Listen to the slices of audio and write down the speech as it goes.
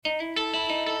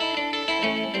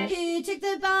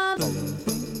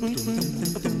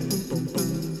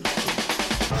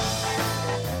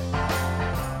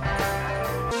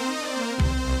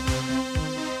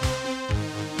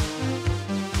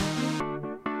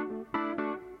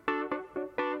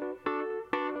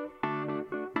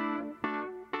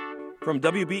From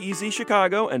WBEZ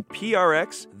Chicago and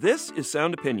PRX, this is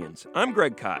Sound Opinions. I'm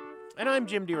Greg Kot. And I'm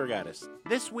Jim DeRogatis.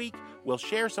 This week, we'll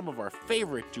share some of our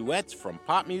favorite duets from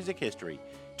pop music history.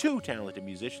 Two talented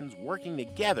musicians working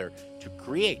together to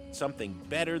create something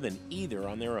better than either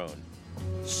on their own.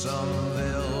 Some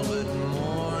velvet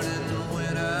morning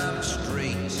when I'm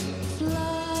straight.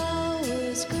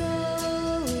 Flowers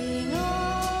growing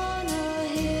on a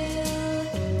hill.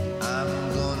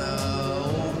 I'm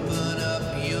gonna open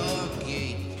up your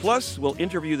gate. Plus, we'll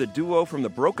interview the duo from the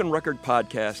Broken Record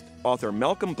podcast, author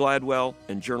Malcolm Gladwell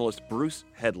and journalist Bruce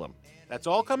Headlam. That's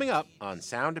all coming up on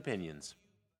Sound Opinions.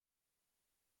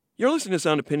 You're listening to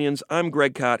Sound Opinions. I'm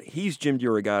Greg Kot. He's Jim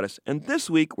DeRogatis. And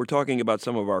this week, we're talking about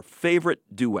some of our favorite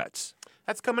duets.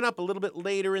 That's coming up a little bit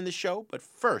later in the show, but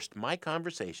first, my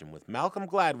conversation with Malcolm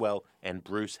Gladwell and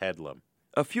Bruce Headlam.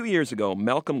 A few years ago,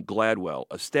 Malcolm Gladwell,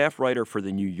 a staff writer for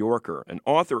The New Yorker and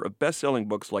author of best-selling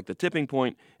books like The Tipping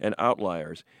Point and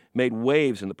Outliers, made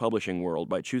waves in the publishing world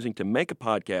by choosing to make a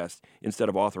podcast instead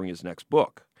of authoring his next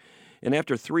book. And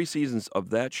after 3 seasons of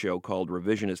that show called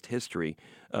Revisionist History,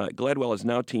 Gladwell has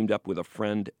now teamed up with a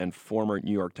friend and former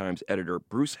New York Times editor,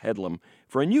 Bruce Headlam,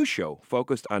 for a new show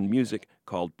focused on music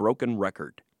called Broken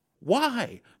Record.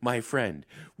 Why, my friend,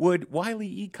 would Wile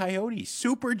E. Coyote,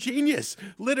 super genius,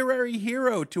 literary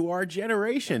hero to our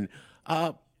generation,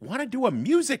 want to do a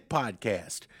music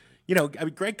podcast? You know,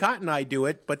 Greg Kot and I do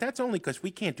it, but that's only because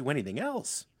we can't do anything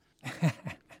else.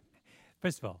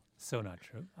 First of all, so not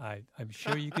true. I'm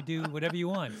sure you could do whatever you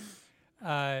want.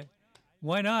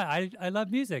 Why not? I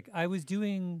love music. I was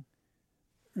doing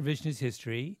revisionist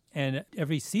history, and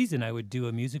every season I would do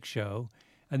a music show,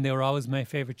 and they were always my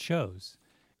favorite shows.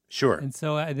 Sure. And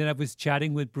so then I was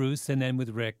chatting with Bruce and then with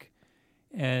Rick,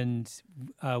 and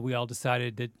we all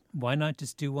decided that why not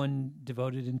just do one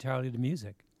devoted entirely to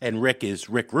music? And Rick is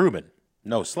Rick Rubin,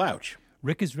 no slouch.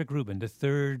 Rick is Rick Rubin, the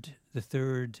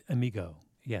third amigo.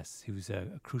 Yes, he was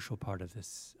a crucial part of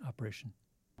this operation.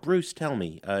 Bruce, tell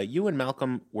me, you and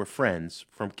Malcolm were friends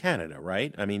from Canada,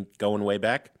 right? I mean, going way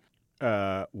back?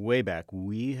 Way back.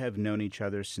 We have known each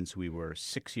other since we were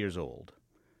 6 years old.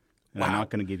 And Wow. I'm not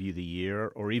going to give you the year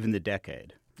or even the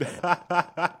decade. It's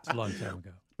a long time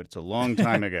ago. But it's a long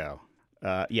time ago.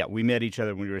 We met each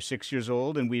other when we were 6 years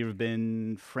old, and we have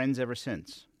been friends ever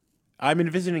since. I've been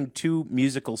visiting 2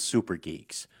 musical super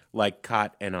geeks, like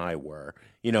Kot and I were,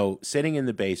 sitting in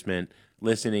the basement,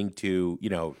 listening to,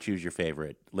 choose your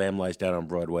favorite, Lamb Lies Down on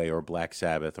Broadway or Black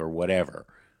Sabbath or whatever,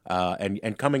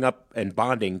 and coming up and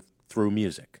bonding through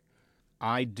music.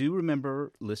 I do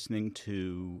remember listening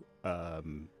to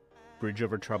Bridge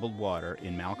Over Troubled Water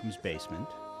in Malcolm's basement,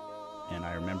 and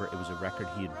I remember it was a record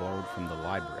he had borrowed from the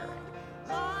library.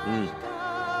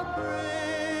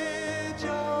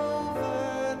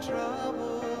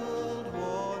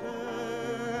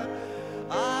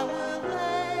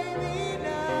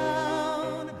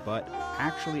 But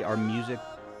actually, our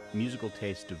musical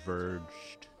taste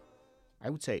diverged,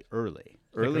 I would say, early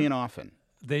and often.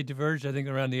 They diverged, I think,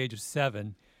 around the age of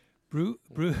 7.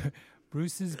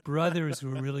 Bruce's brothers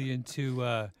were really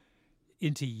into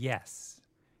Yes.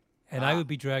 And I would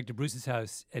be dragged to Bruce's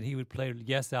house, and he would play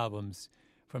Yes albums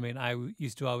for me, and I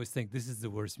used to always think, this is the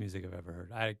worst music I've ever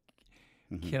heard. I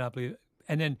cannot believe it.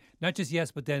 And then, not just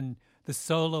Yes, but then the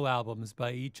solo albums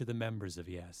by each of the members of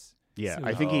Yes. Yeah, So-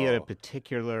 I think he had a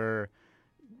particularly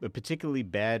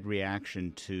bad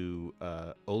reaction to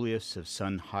Oleus of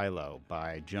Sun Hilo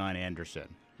by John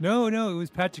Anderson. No, it was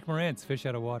Patrick Morant's Fish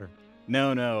Out of Water.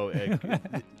 No.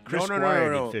 Chris No.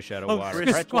 Squire did Fish Out of Water.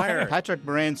 Chris Squire. Patrick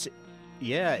Morant's,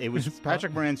 it was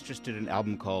Patrick Morant's just did an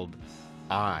album called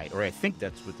I think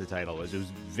that's what the title was. It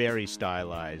was very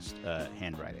stylized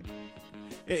handwriting.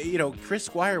 Chris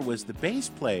Squire was the bass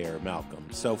player, Malcolm.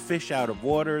 So Fish Out of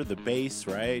Water, the bass,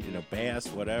 right? Bass,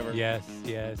 whatever. Yes.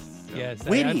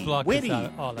 Witty, I'd block witty.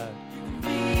 this all out.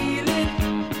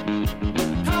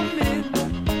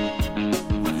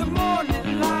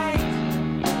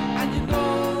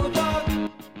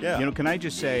 Yeah. Can I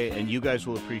just say, and you guys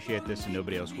will appreciate this and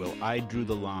nobody else will, I drew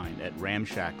the line at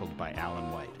Ramshackled by Alan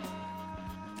White.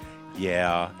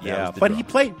 Yeah. was the But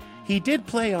drummer. he did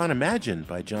play on Imagine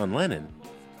by John Lennon.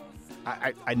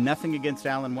 I nothing against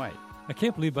Alan White. I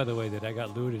can't believe, by the way, that I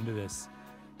got lured into this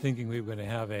thinking we were going to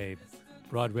have a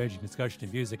broad-ranging discussion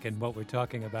of music, and what we're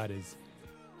talking about is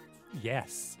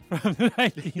Yes from the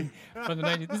 19.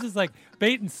 This is like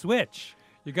bait and switch.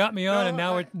 You got me on, and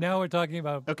now we're talking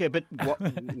about. Okay, but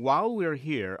while we're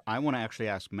here, I want to actually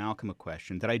ask Malcolm a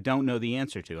question that I don't know the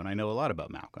answer to, and I know a lot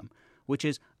about Malcolm, which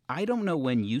is I don't know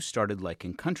when you started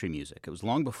liking country music. It was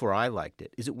long before I liked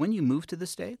it. Is it when you moved to the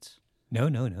States? No.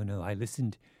 I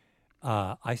listened.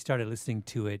 I started listening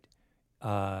to it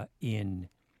in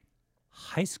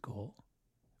high school,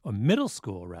 or middle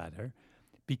school rather,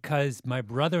 because my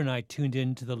brother and I tuned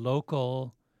into the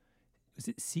local, was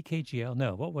it CKGL?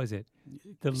 No, what was it?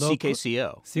 The local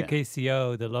CKCO. Yeah.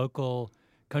 CKCO, the local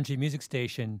country music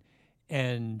station,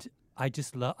 and I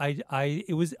just love. I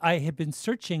had been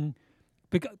searching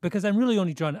because I'm really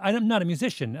only drawn. I'm not a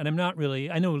musician, and I'm not really.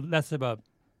 I know less about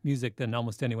music than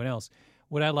almost anyone else.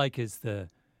 What I like is the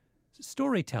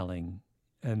storytelling,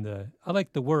 and I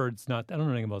like the words. I don't know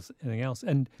anything about anything else.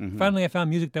 And finally, I found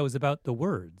music that was about the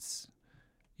words,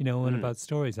 and about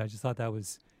stories. I just thought that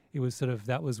was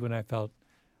when I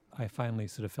finally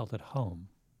sort of felt at home.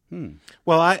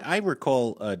 Well, I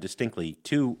recall distinctly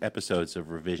 2 episodes of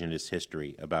Revisionist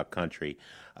History about country.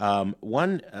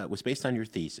 One was based on your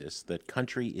thesis that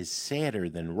country is sadder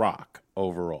than rock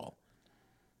overall.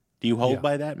 Do you hold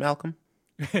by that, Malcolm?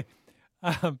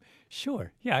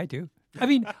 Sure. Yeah, I do. I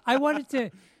mean, I wanted to.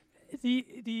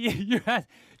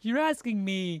 You're asking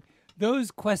me.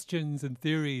 Those questions and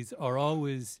theories are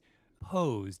always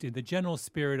posed in the general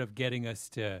spirit of getting us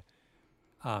to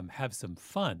have some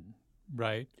fun.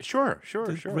 Right. Sure.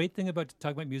 The great thing about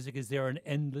talking about music is there are an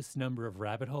endless number of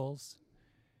rabbit holes.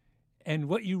 And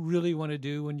what you really want to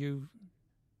do when you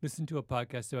listen to a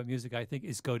podcast about music, I think,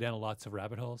 is go down lots of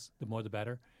rabbit holes. The more, the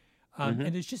better. And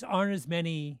there just aren't as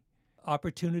many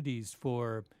opportunities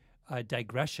for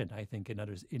digression, I think, in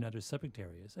other subject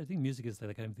areas. I think music is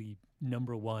like kind of the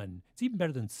number one. It's even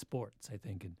better than sports, I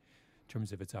think, in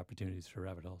terms of its opportunities for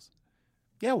rabbit holes.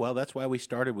 Yeah, well, that's why we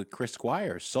started with Chris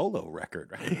Squire's solo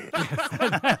record,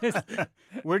 right?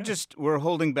 We're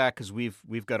holding back because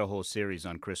we've got a whole series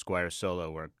on Chris Squire's solo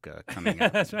work coming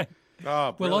up. That's right.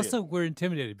 Oh, well, also we're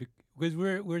intimidated because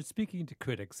we're speaking to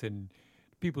critics and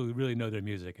people who really know their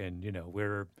music, and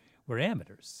we're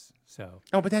amateurs. So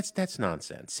but that's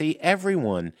nonsense. See,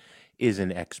 everyone is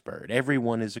an expert.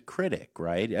 Everyone is a critic,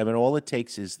 right? I mean, all it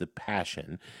takes is the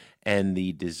passion and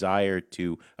the desire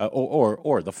to,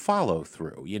 or the follow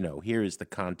through. Here is the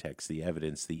context, the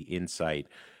evidence, the insight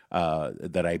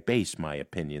that I base my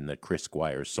opinion that Chris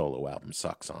Squire's solo album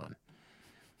sucks on.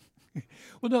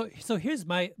 Well, no. So here's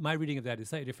my reading of that is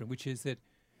slightly different, which is that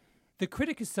the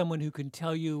critic is someone who can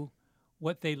tell you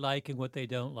what they like and what they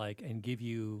don't like and give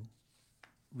you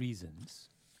reasons.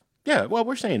 Yeah, well,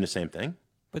 we're saying the same thing.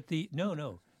 But the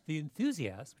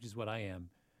enthusiast, which is what I am,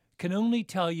 can only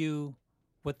tell you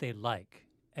what they like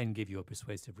and give you a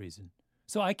persuasive reason.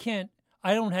 So I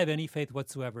don't have any faith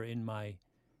whatsoever in my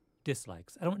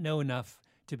dislikes. I don't know enough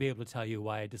to be able to tell you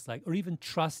why I dislike or even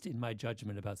trust in my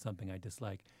judgment about something I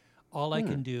dislike. All I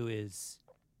can do is,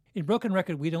 in Broken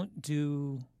Record, we don't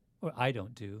do, or I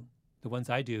don't do, the ones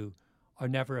I do are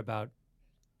never about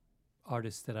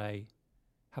artists that I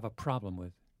have a problem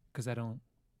with because I don't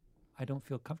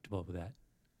feel comfortable with that.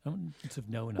 I don't sort of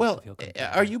know enough to feel comfortable.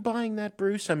 Are you buying that,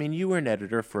 Bruce? I mean, you were an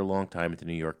editor for a long time at the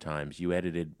New York Times. You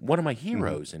edited one of my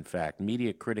heroes, in fact,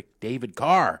 media critic David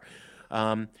Carr,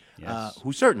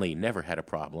 who certainly never had a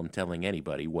problem telling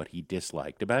anybody what he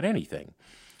disliked about anything,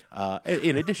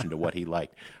 in addition to what he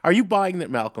liked. Are you buying that,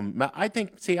 Malcolm? I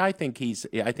think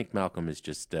Malcolm is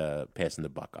just passing the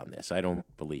buck on this. I don't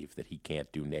believe that he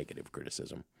can't do negative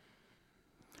criticism.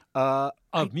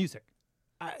 Of music.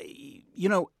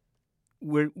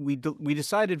 We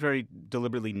decided very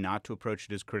deliberately not to approach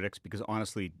it as critics because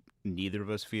honestly, neither of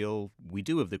us feel we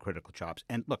do have the critical chops.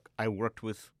 And look, I worked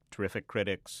with terrific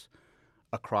critics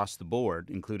across the board,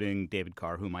 including David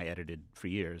Carr, whom I edited for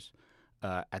years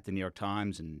at the New York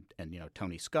Times, and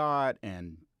Tony Scott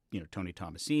and Tony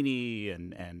Tomasini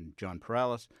and John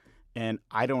Perales. And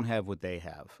I don't have what they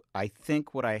have. I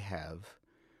think what I have,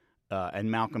 and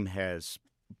Malcolm has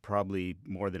probably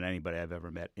more than anybody I've ever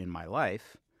met in my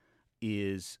life,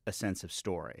 is a sense of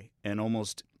story. And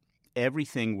almost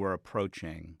everything we're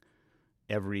approaching,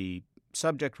 every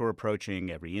subject we're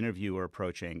approaching, every interview we're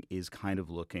approaching is kind of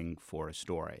looking for a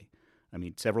story. I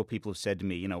mean, several people have said to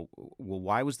me, well,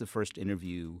 why was the first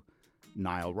interview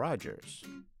Nile Rodgers?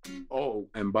 Oh,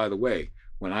 and by the way,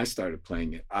 when I started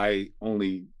playing it, I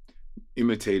only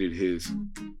imitated his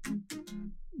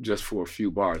just for a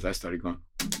few bars. I started going.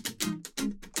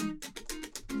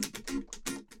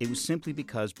 It was simply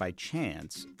because by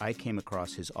chance I came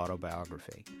across his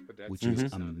autobiography, which is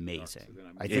amazing.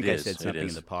 I think I said something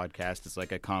in the podcast. It's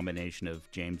like a combination of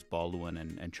James Baldwin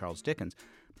and Charles Dickens.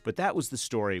 But that was the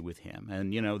story with him.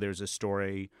 And, there's a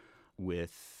story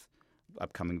with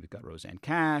upcoming, we've got Roseanne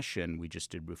Cash, and we just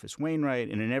did Rufus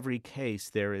Wainwright. And in every case,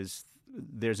 there's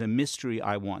a mystery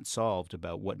I want solved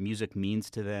about what music means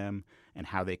to them and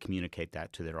how they communicate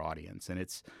that to their audience. And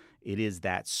it is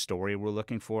that story we're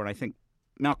looking for. And I think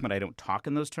Malcolm and I don't talk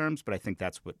in those terms, but I think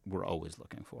that's what we're always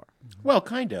looking for. Well,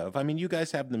 kind of. I mean, you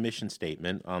guys have the mission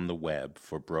statement on the web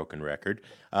for Broken Record.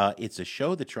 It's a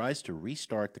show that tries to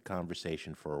restart the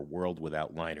conversation for a world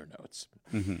without liner notes.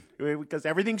 Because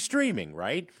everything's streaming,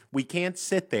 right? We can't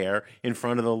sit there in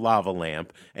front of the lava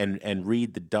lamp and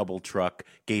read the double truck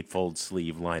gatefold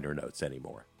sleeve liner notes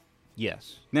anymore.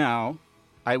 Yes. Now,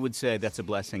 I would say that's a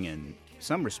blessing in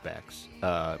some respects,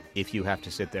 if you have to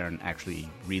sit there and actually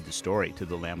read the story to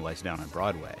The Lamb Lies Down on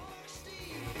Broadway.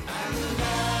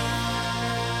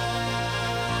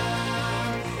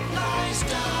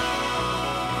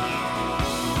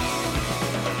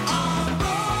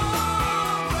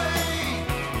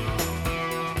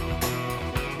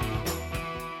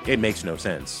 It makes no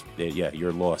sense. Yeah,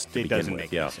 you're lost to It begin doesn't with.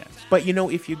 make Yeah. any sense. But, you know,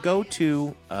 if you go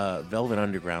to Velvet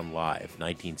Underground Live,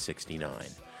 1969,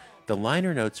 the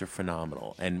liner notes are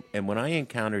phenomenal. And when I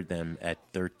encountered them at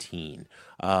 13,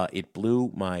 it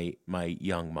blew my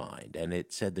young mind. And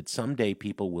it said that someday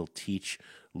people will teach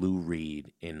Lou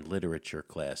Reed in literature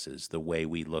classes the way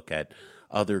we look at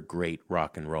other great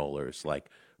rock and rollers like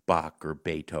Bach or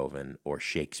Beethoven or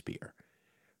Shakespeare.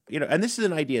 You know, and this is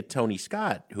an idea Tony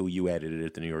Scott, who you edited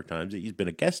at the New York Times, he's been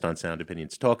a guest on Sound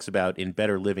Opinions, talks about in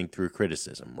Better Living Through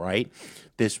Criticism, right?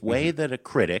 This way that a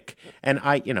critic, and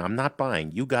I'm not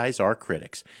buying, you guys are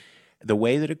critics, the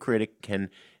way that a critic can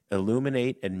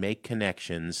illuminate and make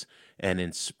connections and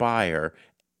inspire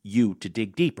you to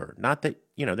dig deeper. Not that,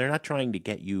 they're not trying to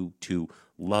get you to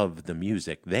love the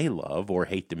music they love or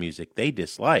hate the music they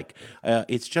dislike.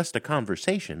 It's just a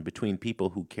conversation between people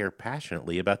who care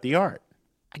passionately about the art.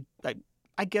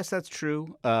 I guess that's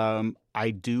true.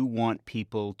 I do want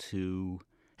people to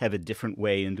have a different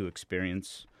way into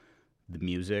experience the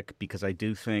music, because I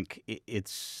do think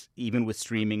it's, even with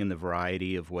streaming and the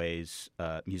variety of ways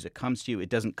music comes to you, it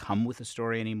doesn't come with a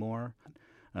story anymore.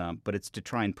 But it's to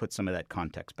try and put some of that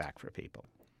context back for people.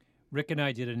 Rick and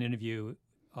I did an interview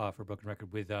for Broken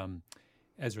Record with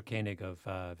Ezra Koenig of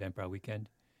Vampire Weekend.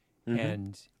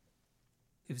 And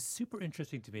it was super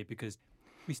interesting to me because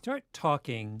we start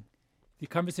talking. The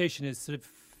conversation is sort of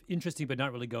interesting but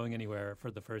not really going anywhere for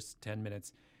the first 10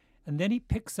 minutes. And then he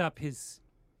picks up he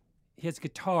has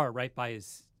guitar right by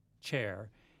his chair.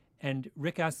 And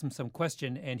Rick asks him some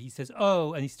question, and he says,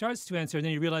 oh, and he starts to answer, and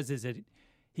then he realizes that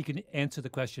he can answer the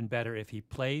question better if he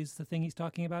plays the thing he's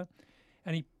talking about.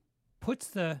 And he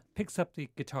picks up the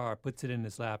guitar, puts it in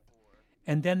his lap,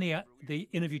 and then the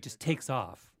interview just takes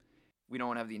off. We don't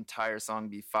want to have the entire song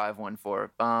be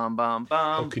 5-1-4. Bum bum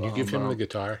bum. Oh, could you give him the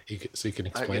guitar so he can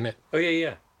explain it? Oh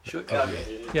yeah. Sure.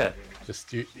 Yeah.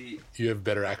 Just you have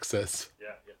better access.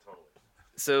 Yeah, totally.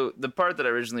 So the part that I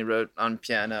originally wrote on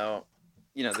piano,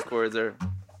 the chords are.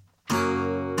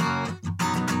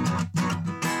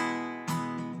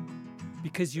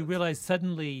 Because you realize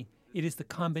suddenly it is the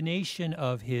combination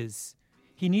of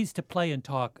he needs to play and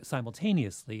talk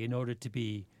simultaneously in order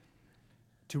to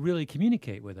really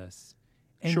communicate with us.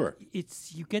 And Sure.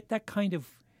 you get that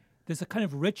there's a kind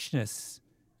of richness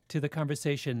to the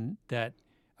conversation that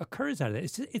occurs out of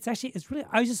it. It's really,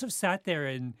 I just sort of sat there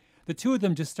and the two of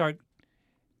them just start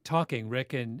talking,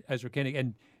 Rick and Ezra Koenig,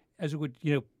 and Ezra would,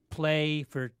 play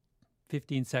for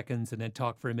 15 seconds and then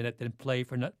talk for a minute, then play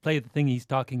the thing he's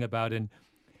talking about. And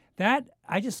that,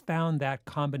 I just found that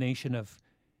combination of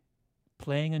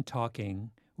playing and talking,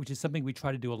 which is something we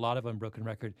try to do a lot of on Broken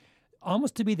Record,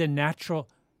 almost to be the natural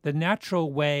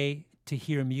way to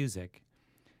hear music.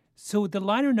 So the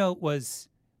liner note was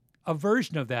a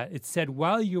version of that. It said,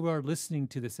 while you are listening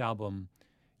to this album,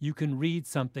 you can read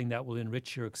something that will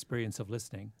enrich your experience of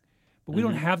listening. But we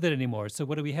don't have that anymore. So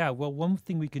what do we have? Well, one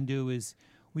thing we can do is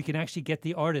we can actually get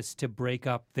the artists to break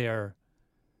up their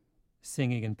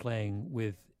singing and playing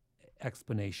with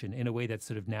explanation in a way that's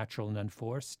sort of natural and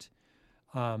unforced.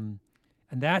 And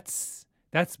that's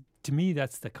to me,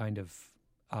 that's the kind of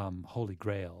holy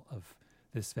grail of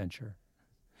this venture.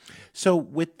 So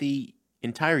with the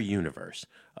entire universe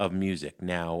of music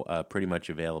now pretty much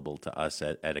available to us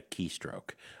at a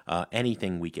keystroke,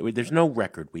 anything there's no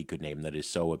record we could name that is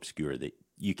so obscure that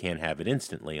you can't have it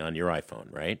instantly on your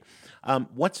iPhone, right?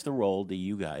 What's the role, do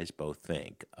you guys both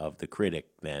think, of the critic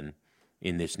then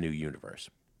in this new universe?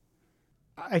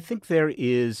 I think there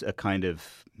is a kind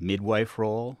of midwife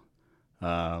role,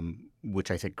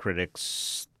 which I think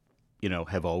critics,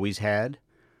 have always had.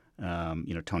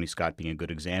 Tony Scott being a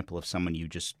good example of someone you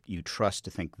trust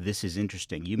to think this is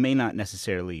interesting. You may not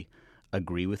necessarily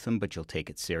agree with them, but you'll take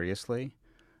it seriously,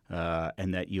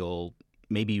 and that you'll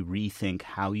maybe rethink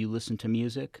how you listen to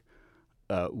music.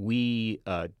 I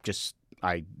just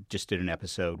did an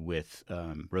episode with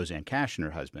Roseanne Cash and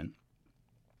her husband,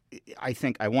 I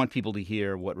think I want people to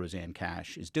hear what Rosanne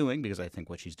Cash is doing because I think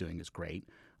what she's doing is great.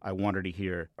 I want her to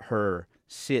hear her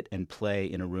sit and play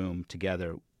in a room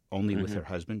together only with her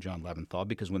husband, John Leventhal,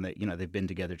 because when they've been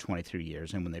together 23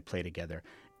 years, and when they play together,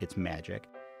 it's magic.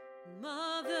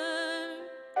 Mother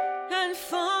and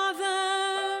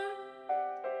father,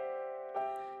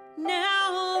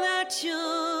 now that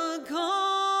you're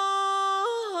gone,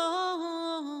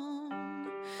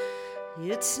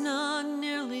 it's not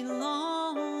nearly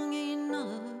long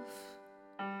enough,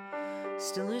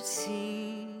 still it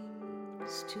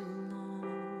seems too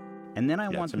long. And then I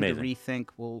want it's them to amazing. rethink,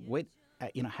 well, wait,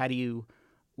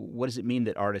 what does it mean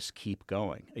that artists keep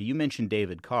going? You mentioned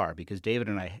David Carr, because David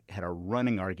and I had a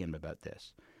running argument about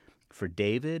this. For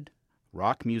David,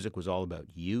 rock music was all about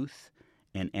youth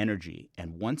and energy,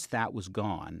 and once that was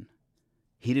gone,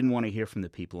 he didn't want to hear from the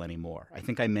people anymore. I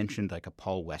think I mentioned like a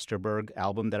Paul Westerberg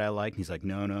album that I liked, and he's like,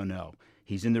 no.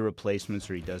 He's in the Replacements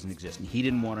or he doesn't exist, and he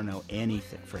didn't want to know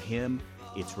anything. For him,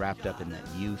 it's wrapped up in that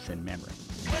youth and memory.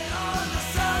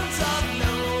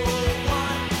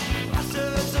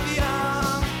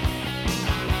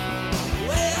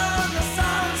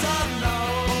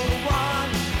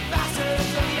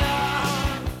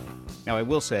 Now, I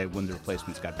will say, when the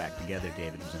Replacements got back together,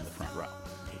 David was in the front row.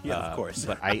 Yeah, of course.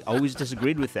 But I always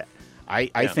disagreed with that.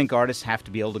 I think artists have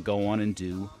to be able to go on and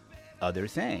do other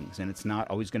things, and it's not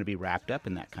always going to be wrapped up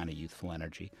in that kind of youthful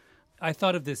energy. I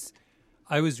thought of this.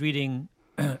 I was reading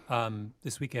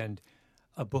this weekend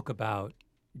a book about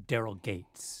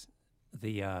DeRogatis,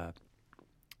 the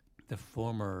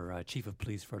former chief of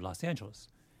police for Los Angeles,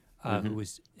 who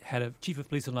was head of chief of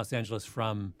police in Los Angeles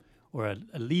or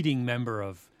a leading member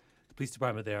of the police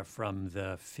department there from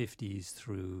the 50s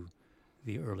through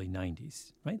the early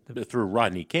 90s, right? Through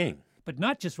Rodney King. But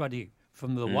not just Rodney,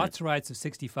 from the Watts riots of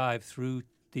 65 through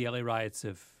the LA riots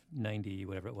of 90,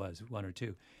 whatever it was, 1 or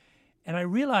 2. And I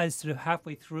realized sort of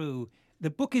halfway through, the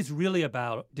book is really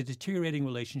about the deteriorating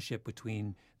relationship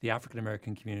between the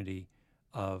African-American community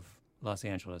of Los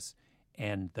Angeles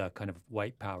and the kind of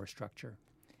white power structure.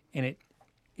 And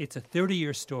it's a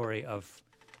 30-year story of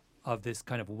this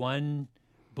kind of one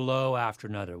blow after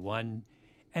another,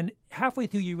 and halfway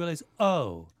through you realize,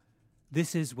 oh,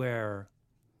 this is where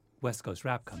West Coast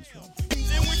rap comes from.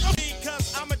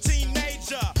 Because I'm a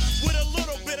teenager with a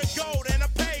little bit of gold and a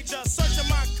pager, searching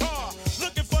my car,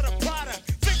 looking for the product,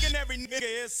 thinking every nigga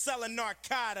is selling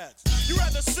narcotics. You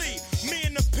rather see me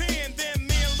in the pen than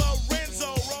me and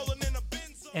Lorenzo rolling in a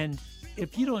Benzo. And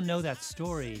if you don't know that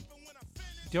story,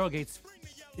 DeRogatis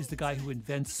is the guy who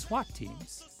invents SWAT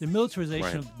teams. The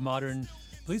militarization of modern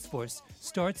police force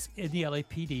starts in the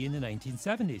LAPD in the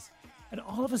 1970s. And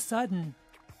all of a sudden,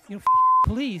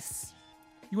 police,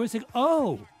 you always think,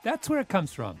 oh, that's where it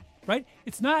comes from, right?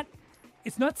 It's not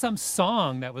some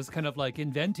song that was kind of like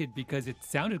invented because it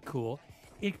sounded cool.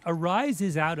 It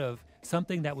arises out of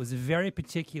something that was very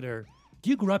particular. If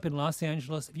you grew up in Los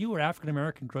Angeles, if you were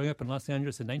African-American growing up in Los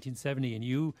Angeles in 1970 and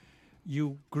you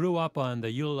grew up on the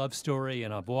Eula Love Story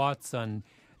and Boats on,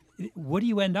 what do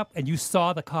you end up? And you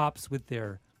saw the cops with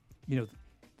their,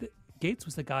 Gates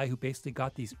was the guy who basically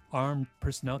got these armed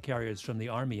personnel carriers from the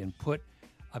Army and put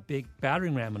a big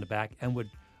battering ram on the back and would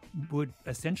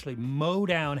essentially mow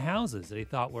down houses that he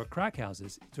thought were crack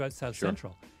houses throughout South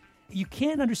Central. You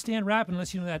can't understand rap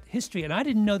unless you know that history, and I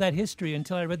didn't know that history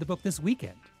until I read the book this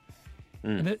weekend.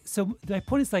 And so my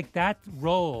point is, like, that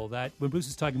role, that when Bruce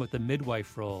was talking about the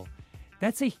midwife role,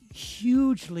 that's a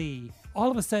hugely, all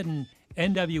of a sudden,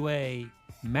 NWA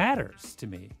matters to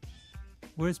me.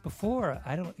 Whereas before,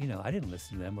 I didn't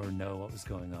listen to them or know what was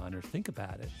going on or think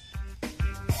about it.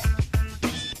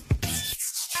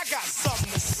 I got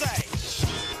something to say.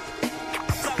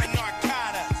 Selling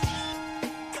narcotics.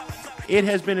 It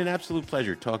has been an absolute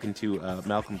pleasure talking to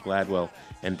Malcolm Gladwell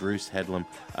and Bruce Headlam.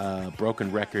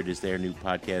 Broken Record is their new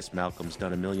podcast. Malcolm's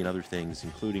done a million other things,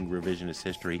 including revisionist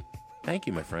history. Thank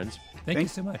you, my friends. Thank you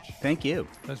so much. Thank you.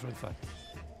 That was really fun.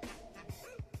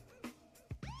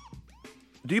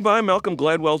 Do you buy Malcolm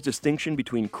Gladwell's distinction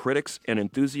between critics and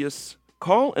enthusiasts?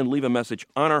 Call and leave a message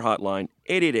on our hotline,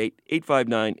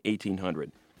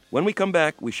 888-859-1800. When we come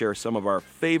back, we share some of our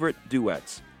favorite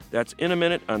duets. That's in a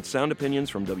minute on Sound Opinions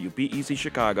from WBEZ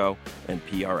Chicago and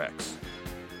PRX.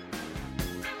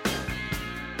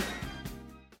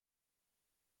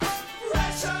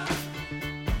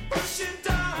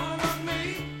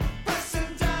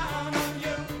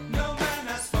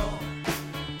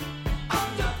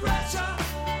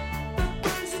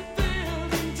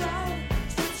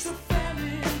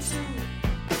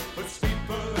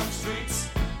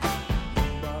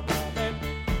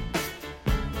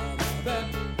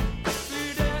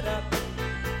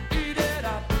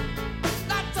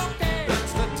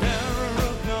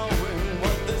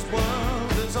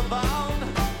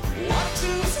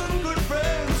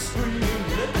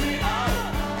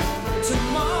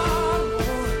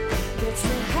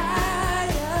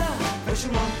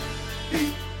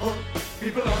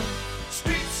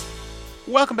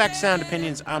 Welcome back to Sound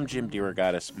Opinions. I'm Jim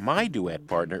DeRogatis. My duet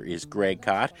partner is Greg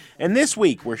Kot, and this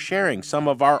week we're sharing some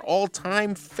of our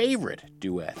all-time favorite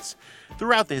duets.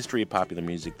 Throughout the history of popular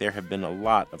music, there have been a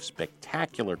lot of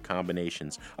spectacular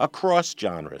combinations across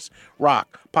genres.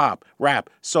 Rock, pop, rap,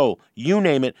 soul, you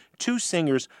name it, two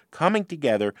singers coming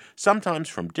together, sometimes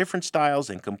from different styles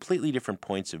and completely different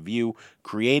points of view,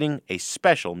 creating a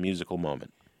special musical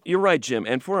moment. You're right, Jim.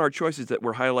 And for our choices that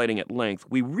we're highlighting at length,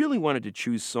 we really wanted to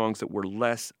choose songs that were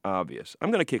less obvious. I'm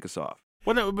going to kick us off.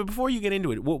 Well, no, but before you get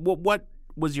into it, what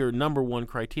was your number one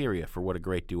criteria for what a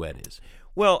great duet is?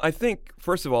 Well, I think,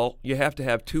 first of all, you have to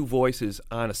have two voices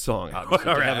on a song,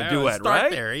 obviously, to have a duet, start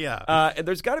right? there, yeah. And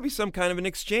there's got to be some kind of an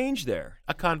exchange there.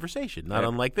 A conversation, not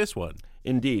unlike this one.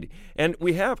 Indeed. And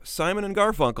we have Simon and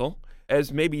Garfunkel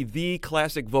as maybe the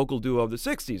classic vocal duo of the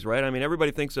 60s, right? I mean,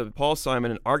 everybody thinks of Paul Simon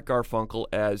and Art Garfunkel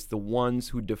as the ones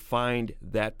who defined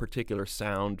that particular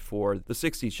sound for the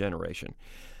 60s generation.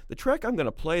 The track I'm going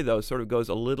to play, though, sort of goes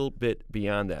a little bit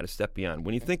beyond that, a step beyond.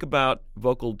 When you think about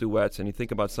vocal duets and you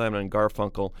think about Simon and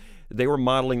Garfunkel, they were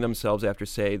modeling themselves after,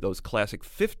 say, those classic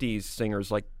 50s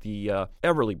singers like the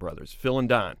Everly Brothers, Phil and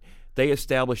Don. They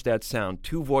established that sound,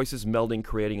 two voices melding,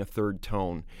 creating a third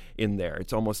tone in there.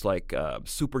 It's almost like a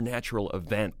supernatural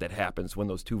event that happens when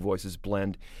those two voices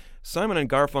blend. Simon and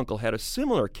Garfunkel had a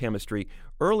similar chemistry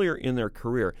earlier in their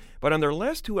career, but on their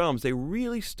last two albums, they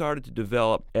really started to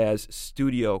develop as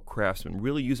studio craftsmen,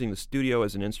 really using the studio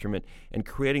as an instrument and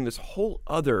creating this whole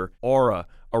other aura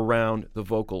around the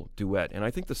vocal duet. And I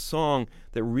think the song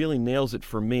that really nails it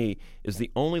for me is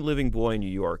The Only Living Boy in New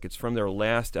York. It's from their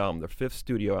last album, their fifth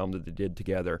studio album that they did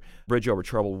together, Bridge Over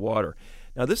Troubled Water.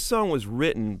 Now, this song was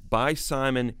written by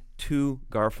Simon to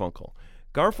Garfunkel.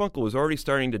 Garfunkel was already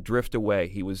starting to drift away.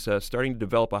 He was starting to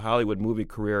develop a Hollywood movie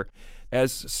career.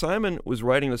 As Simon was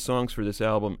writing the songs for this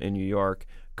album in New York,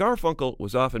 Garfunkel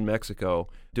was off in Mexico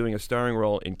doing a starring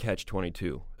role in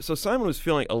Catch-22. So Simon was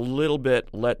feeling a little bit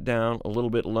let down, a little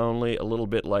bit lonely, a little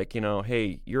bit like,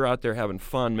 hey, you're out there having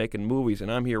fun making movies, and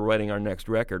I'm here writing our next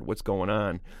record. What's going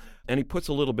on? And he puts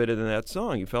a little bit in that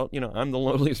song. He felt, I'm the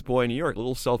loneliest boy in New York, a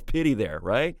little self-pity there,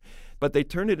 right? But they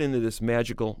turned it into this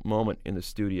magical moment in the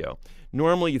studio.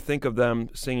 Normally you think of them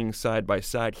singing side by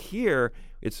side. Here,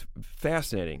 it's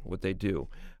fascinating what they do.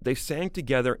 They sang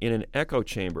together in an echo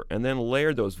chamber and then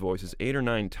layered those voices 8 or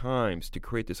 9 times to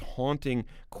create this haunting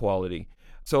quality.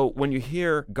 So when you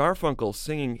hear Garfunkel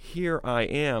singing Here I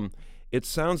Am, it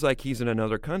sounds like he's in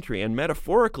another country. And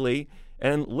metaphorically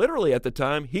and literally at the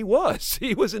time, he was.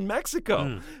 He was in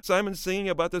Mexico. Simon's singing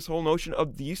about this whole notion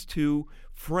of these two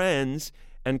friends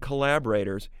and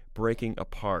collaborators breaking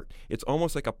apart. It's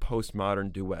almost like a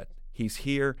postmodern duet. He's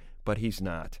here, but he's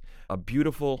not. A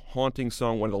beautiful, haunting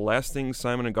song, one of the last things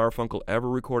Simon and Garfunkel ever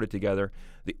recorded together,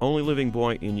 The Only Living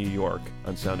Boy in New York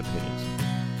on Sound Opinions.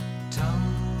 Tom,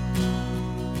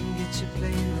 get your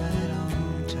plane right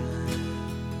on time.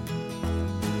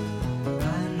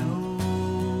 I know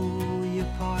you're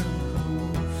part of the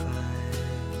whole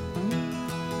fine.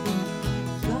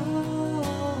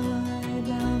 Fly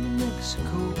down to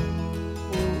Mexico.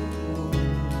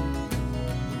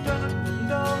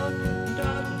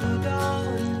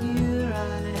 Here I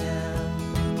am,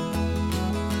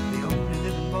 the only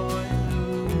living boy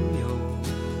in New York.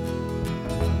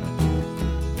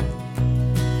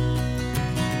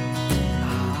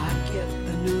 I get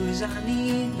the news I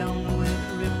need on the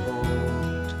weather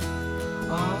report.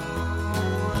 Oh,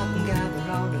 I can gather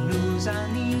all the news I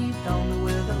need on the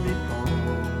weather report.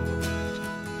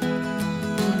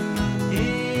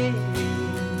 Hey,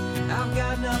 I've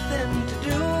got nothing to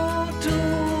do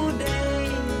today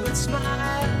but smile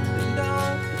and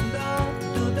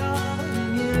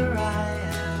and here I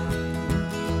am,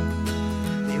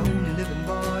 the only living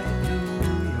boy in New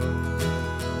York.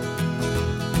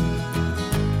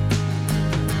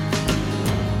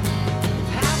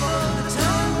 Half of the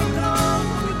time we're gone,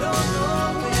 we don't know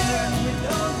where, and we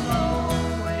don't know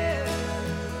where.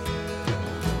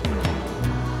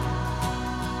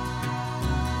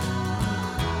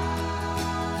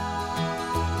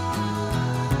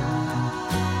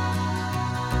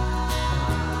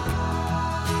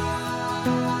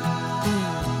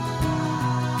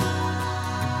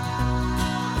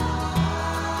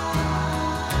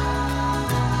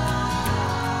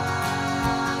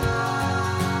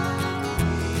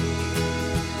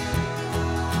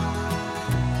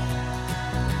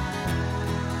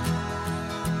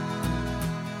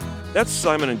 That's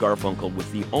Simon and Garfunkel with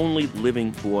The Only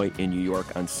Living Boy in New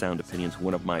York on Sound Opinions,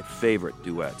 one of my favorite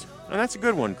duets. And that's a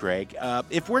good one, Greg.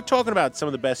 If we're talking about some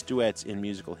of the best duets in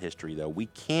musical history, though, we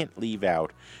can't leave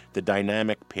out the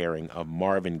dynamic pairing of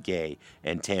Marvin Gaye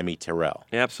and Tammy Terrell.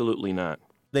 Absolutely not.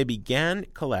 They began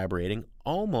collaborating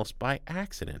almost by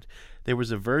accident. There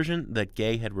was a version that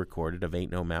Gaye had recorded of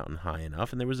Ain't No Mountain High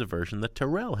Enough, and there was a version that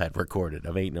Terrell had recorded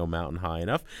of Ain't No Mountain High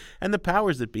Enough, and the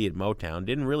powers that be at Motown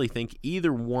didn't really think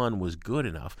either one was good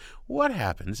enough. What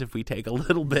happens if we take a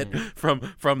little bit from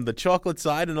the chocolate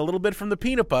side and a little bit from the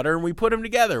peanut butter and we put them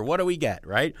together? What do we get,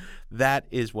 right? That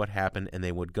is what happened, and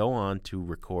they would go on to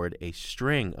record a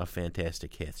string of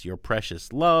fantastic hits. Your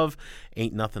Precious Love,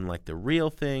 Ain't Nothing Like the Real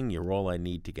Thing, You're All I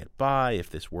Need to Get By, If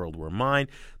This World Were Mine.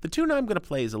 The tune I'm going to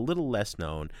play is a little less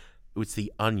known. It's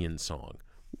the Onion Song.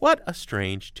 What a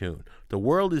strange tune. The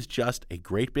world is just a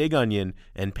great big onion,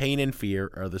 and pain and fear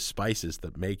are the spices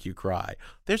that make you cry.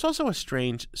 There's also a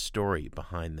strange story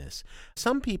behind this.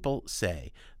 Some people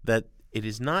say that it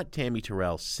is not Tammy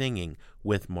Terrell singing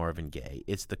with Marvin Gaye.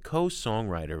 It's the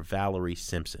co-songwriter Valerie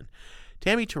Simpson.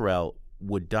 Tammy Terrell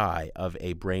would die of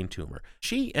a brain tumor.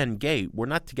 She and Gaye were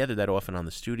not together that often on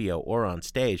the studio or on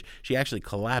stage. She actually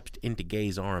collapsed into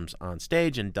Gaye's arms on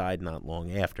stage and died not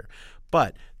long after.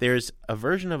 But there's a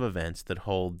version of events that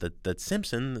hold that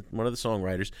Simpson, one of the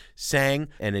songwriters, sang,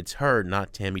 and it's her,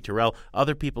 not Tammy Terrell.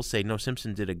 Other people say, no,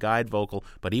 Simpson did a guide vocal,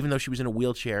 but even though she was in a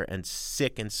wheelchair and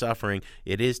sick and suffering,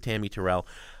 it is Tammy Terrell.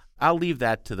 I'll leave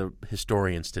that to the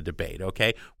historians to debate,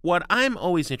 okay? What I'm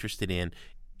always interested in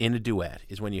a duet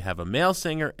is when you have a male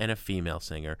singer and a female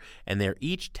singer, and they're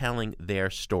each telling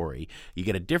their story. You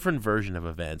get a different version of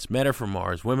events. Men are from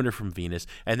Mars, women are from Venus,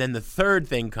 and then the third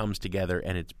thing comes together,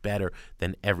 and it's better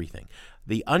than everything.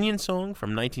 The Onion Song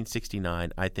from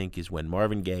 1969, I think, is when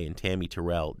Marvin Gaye and Tammy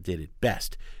Terrell did it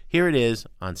best. Here it is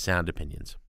on Sound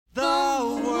Opinions.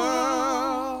 The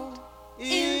world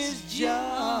is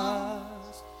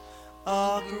just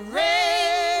a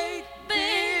great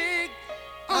big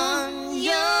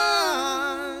onion,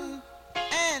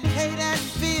 and hate and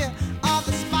fear are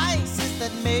the spices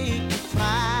that make you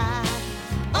cry.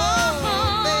 Oh,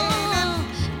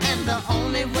 baby, and the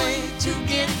only way to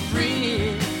get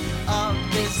rid of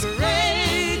this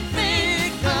great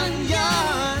big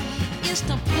onion is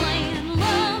to plant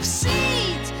love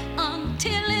seeds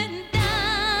until it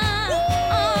dies.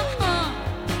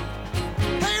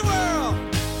 Hey world,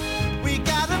 we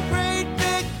got a great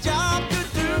big job to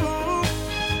do.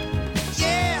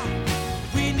 Yeah,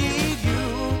 we need you,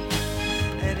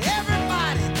 and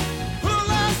everybody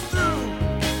pull us through.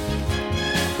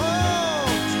 Oh,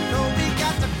 you know we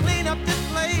got to clean up this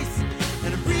place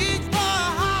and reach for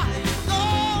high.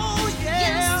 Oh yeah.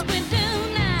 Yes, we do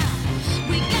now.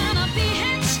 We gotta be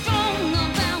headstrong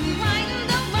about righting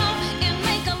the wrong and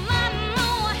make a lot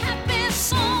more happy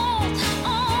souls.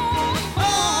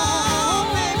 Oh,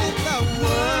 baby, the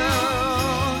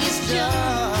world is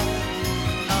just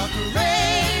a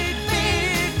great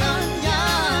big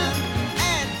onion,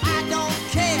 and I don't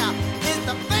care if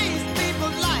the face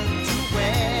people like to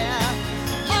wear.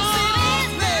 Yes, it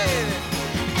is, baby,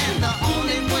 and the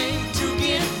only way to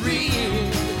get rid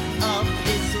of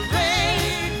this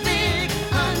great big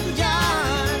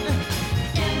onion,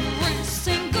 every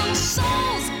single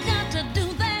soul's got to do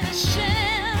their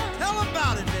share. Tell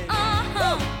about it, baby.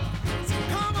 So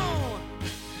come on.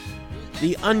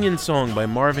 The Onion Song by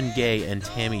Marvin Gaye and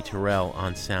Tammy Terrell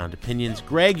on Sound Opinions.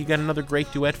 Greg, you got another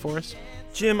great duet for us?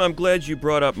 Jim, I'm glad you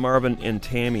brought up Marvin and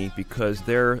Tammy because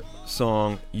their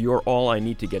song, You're All I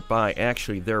Need to Get By,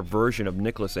 actually their version of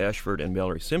Nicholas Ashford and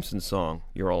Valerie Simpson's song,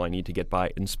 You're All I Need to Get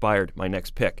By, inspired my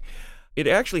next pick. It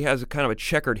actually has a kind of a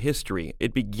checkered history.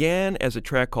 It began as a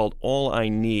track called All I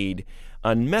Need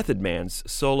on Method Man's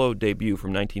solo debut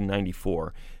from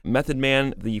 1994. Method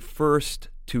Man, the first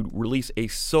to release a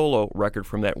solo record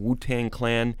from that Wu-Tang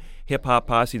Clan hip-hop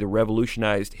posse that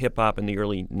revolutionized hip-hop in the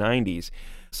early 90s.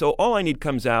 So All I Need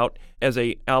comes out as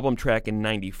a album track in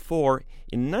 94.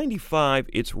 In 95,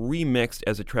 it's remixed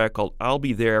as a track called I'll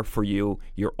Be There For You,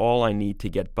 You're All I Need to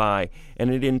Get By, and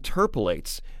it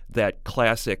interpolates that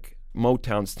classic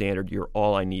Motown standard, You're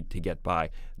All I Need to Get By.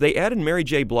 They added Mary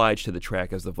J. Blige to the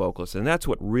track as the vocalist, and that's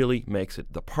what really makes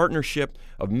it. The partnership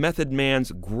of Method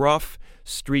Man's gruff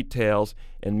street tales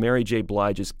and Mary J.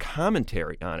 Blige's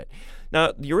commentary on it.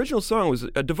 Now, the original song was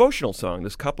a devotional song.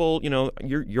 This couple,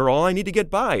 you're all I need to get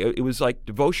by. It was like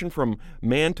devotion from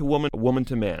man to woman, woman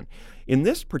to man. In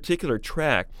this particular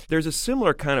track, there's a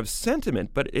similar kind of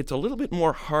sentiment, but it's a little bit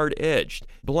more hard-edged.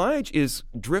 Blige is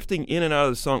drifting in and out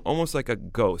of the song almost like a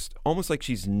ghost, almost like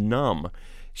she's numb.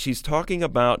 She's talking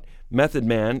about Method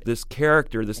Man, this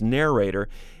character, this narrator,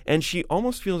 and she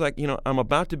almost feels like, I'm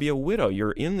about to be a widow.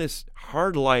 You're in this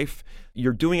hard life.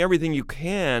 You're doing everything you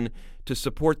can to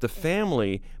support the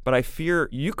family, but I fear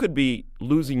you could be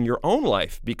losing your own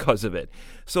life because of it.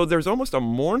 So there's almost a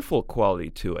mournful quality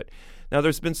to it. Now,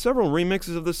 there's been several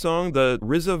remixes of the song. The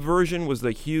RZA version was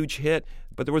the huge hit,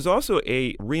 but there was also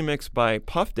a remix by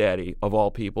Puff Daddy, of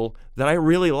all people, that I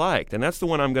really liked, and that's the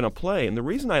one I'm going to play. And the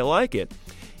reason I like it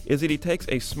is that he takes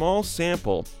a small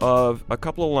sample of a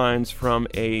couple of lines from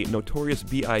a Notorious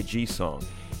B.I.G. song,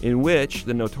 in which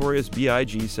the Notorious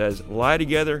B.I.G. says, "Lie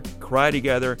together, cry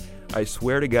together, I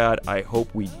swear to God, I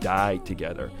hope we die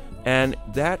together." And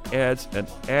that adds an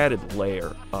added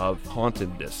layer of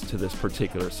hauntedness to this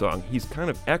particular song. He's kind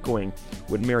of echoing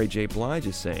what Mary J. Blige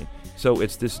is saying. So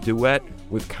it's this duet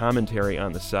with commentary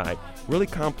on the side. Really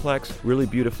complex, really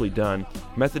beautifully done.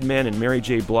 Method Man and Mary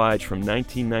J. Blige from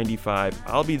 1995.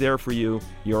 I'll Be There For You.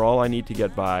 You're All I Need to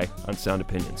Get By on Sound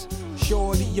Opinions.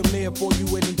 Shorty, I'm there for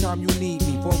you anytime you need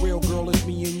me. For real, girl, it's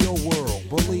me in your world.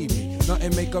 Believe me,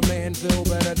 nothing make a man feel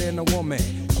better than a woman.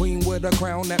 Queen with a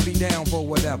crown that be down for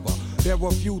whatever. There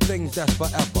are few things that's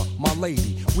forever. My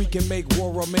lady, we can make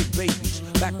war or make babies.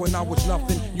 Back when I was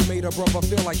nothing, you made a brother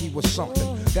feel like he was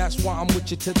something. That's why I'm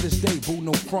with you to this day, boo,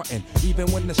 no frontin'. Even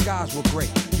when the skies were gray,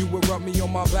 you would rub me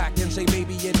on my back and say,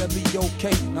 baby, it'll be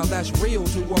okay. Now that's real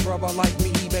to a brother like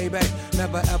me, baby.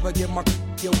 Never ever give my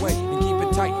your way and keep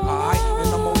it tight, alright? And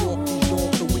I'ma walk these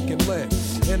doors so we can live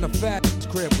in a fat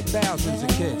crib with thousands of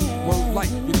kids. Word like,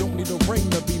 you don't need a ring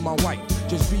to be my wife.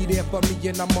 Just be there for me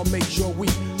and I'ma make sure we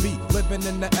be living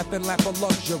in the effing lap of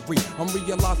luxury. I'm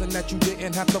realizing that you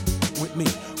didn't have to with me,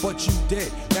 but you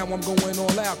did. Now I'm going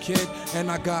all out, kid, and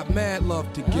I got mad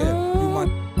love to give. You my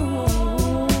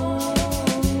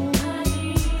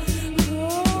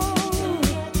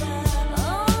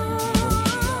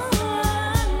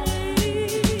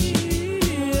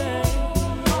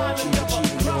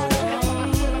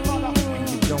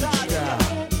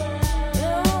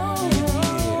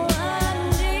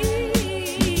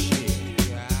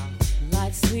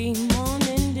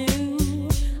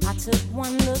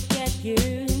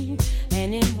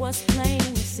plain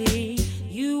to see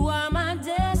you are my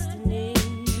destiny.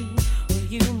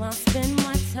 With you must spend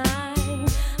my time.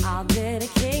 I'll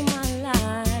dedicate my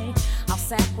life. I'll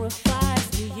sacrifice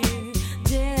to you.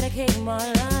 Dedicate my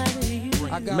life to you.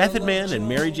 Method Man and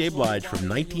Mary J. Blige from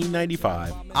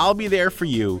 1995. I'll Be There For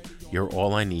You. You're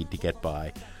All I Need to Get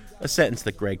By. A sentence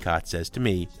that Greg Kot says to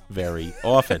me very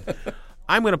often.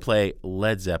 I'm going to play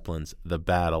Led Zeppelin's The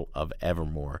Battle of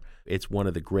Evermore. It's one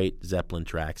of the great Zeppelin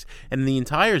tracks. And in the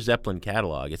entire Zeppelin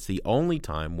catalog, it's the only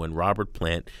time when Robert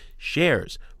Plant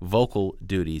shares vocal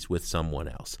duties with someone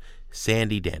else.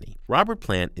 Sandy Denny. Robert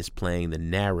Plant is playing the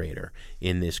narrator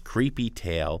in this creepy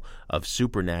tale of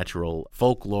supernatural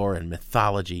folklore and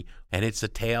mythology, and it's a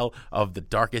tale of the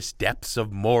darkest depths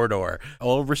of Mordor.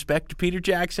 All respect to Peter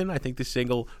Jackson, I think the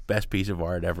single best piece of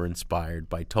art ever inspired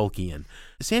by Tolkien.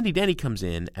 Sandy Denny comes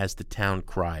in as the town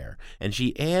crier, and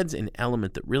she adds an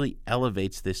element that really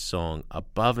elevates this song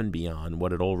above and beyond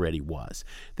what it already was.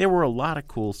 There were a lot of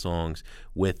cool songs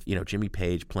with, Jimmy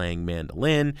Page playing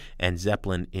mandolin and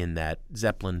Zeppelin in that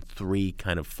Zeppelin 3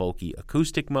 kind of folky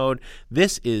acoustic mode.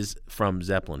 This is from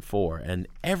Zeppelin 4, and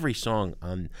every song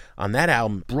on that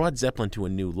album brought Zeppelin to a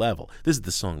new level. This is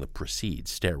the song that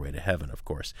precedes Stairway to Heaven, of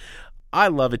course. I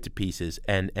love it to pieces,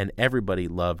 and everybody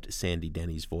loved Sandy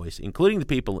Denny's voice, including the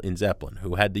people in Zeppelin,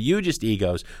 who had the hugest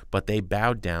egos, but they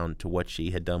bowed down to what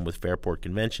she had done with Fairport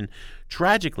Convention.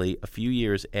 Tragically, a few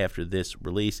years after this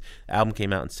release, the album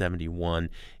came out in 71.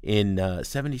 In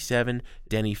 77,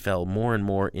 Denny fell more and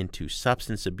more into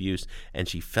substance abuse, and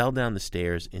she fell down the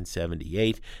stairs in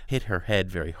 78, hit her head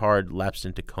very hard, lapsed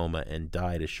into coma, and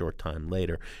died a short time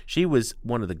later. She was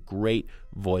one of the great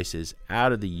voices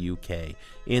out of the UK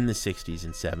in the 60s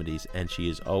and 70s, and she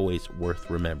is always worth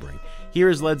remembering. Here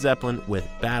is Led Zeppelin with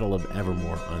Battle of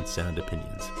Evermore on Sound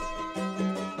Opinions.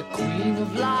 The Queen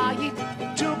of Light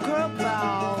took her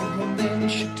bow, and then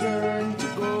she turned to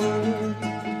go.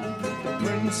 The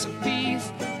Prince of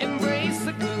Peace embraced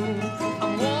the gloom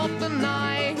and walked the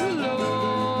night alone.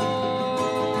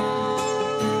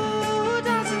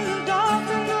 Dancing in the dark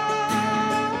and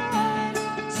light,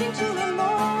 seem to learn more.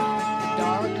 The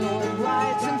Dark Lord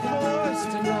rides in force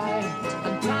tonight,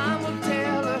 and time will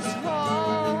tell us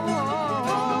all.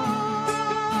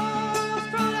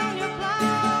 Throw down your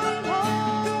plow,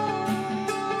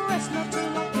 rest not to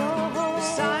lock your home.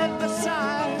 Side by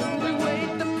side, we wait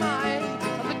the might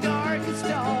of the darkest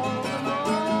dawn of all.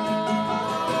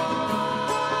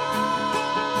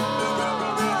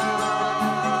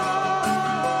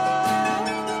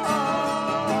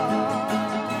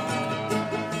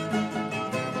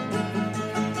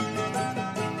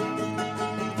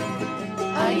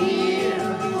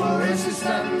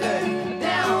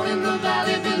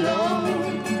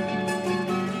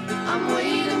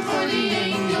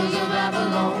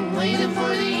 waiting for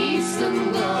the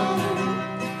eastern glow.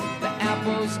 The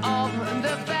apples of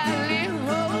the valley,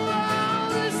 oh,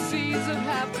 the seeds of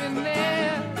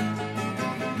happiness.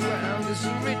 Ground is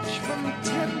rich from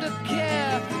tender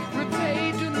care.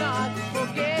 Repay, do not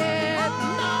forget.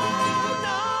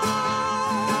 No,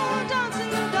 dance in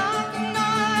the dark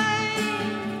nights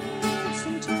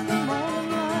until the morning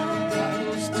light.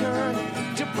 Apples turn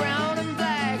to brown and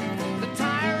black. The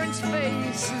tyrant's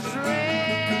face is red.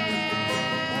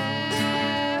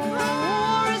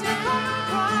 War is the common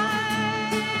cry.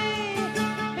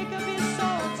 Pick up your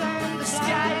swords and the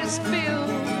sky is filled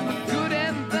with good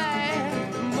and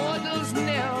bad. Mortals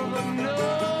never know.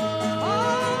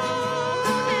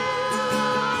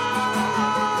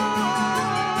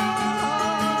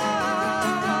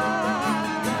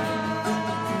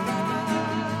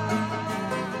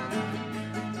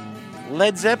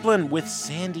 Led Zeppelin with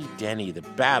Sandy Denny, The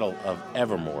Battle of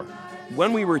Evermore.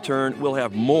 When we return, we'll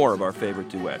have more of our favorite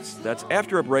duets. That's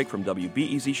after a break from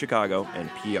WBEZ Chicago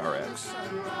and PRX.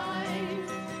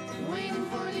 Waiting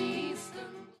for the eastern.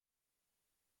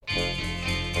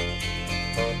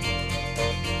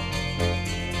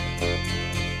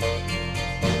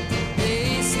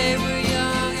 They say we're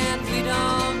young and we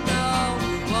don't know.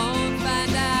 We won't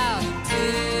find out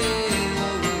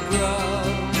till we grow.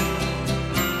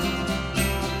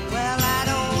 Well, I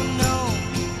don't know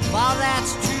if all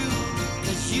that's true,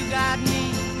 'cause you got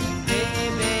me,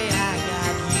 baby, I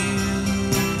got you.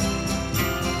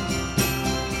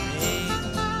 Hey.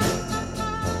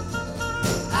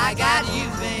 I got you,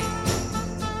 babe.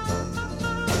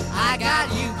 I got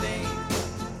you, babe.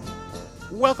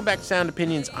 Welcome back to Sound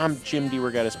Opinions. I'm Jim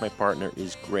DeRogatis. My partner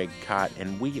is Greg Kot,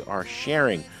 and we are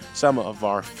sharing some of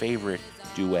our favorite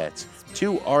duets.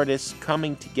 Two artists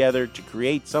coming together to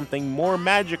create something more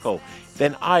magical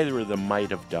than either of them might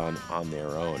have done on their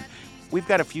own. We've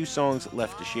got a few songs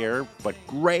left to share, but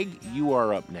Greg, you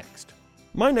are up next.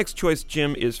 My next choice,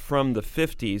 Jim, is from the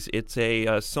 50s. It's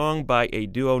a song by a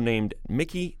duo named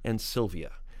Mickey and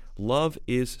Sylvia. Love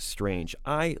is Strange.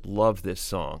 I love this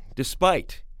song,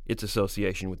 despite its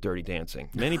association with Dirty Dancing.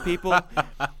 Many people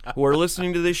who are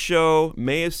listening to this show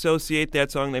may associate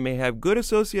that song. They may have good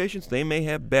associations. They may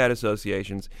have bad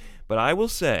associations. But I will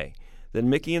say that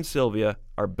Mickey and Sylvia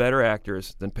are better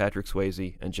actors than Patrick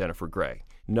Swayze and Jennifer Grey.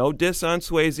 No diss on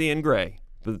Swayze and Grey,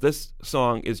 but this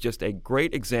song is just a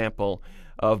great example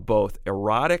of both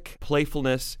erotic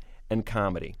playfulness and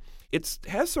comedy. It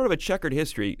has sort of a checkered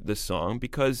history, this song,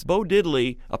 because Bo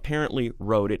Diddley apparently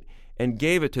wrote it and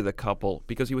gave it to the couple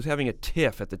because he was having a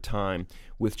tiff at the time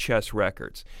with Chess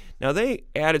Records. Now, they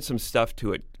added some stuff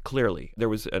to it, clearly. There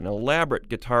was an elaborate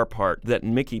guitar part that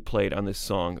Mickey played on this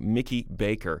song, Mickey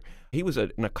Baker. He was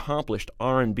an accomplished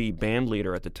R&B band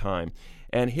leader at the time,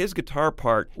 and his guitar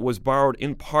part was borrowed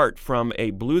in part from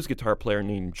a blues guitar player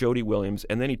named Jody Williams,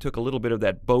 and then he took a little bit of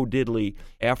that Bo Diddley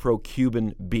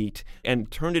Afro-Cuban beat and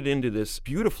turned it into this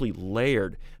beautifully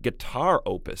layered guitar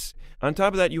opus. On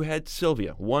top of that, you had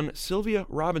Sylvia, one Sylvia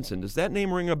Robinson. Does that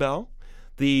name ring a bell?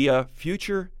 The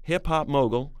future hip-hop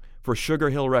mogul for Sugar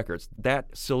Hill Records.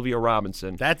 That Sylvia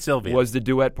Robinson was the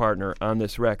duet partner on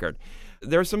this record.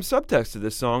 There's some subtext to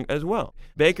this song as well.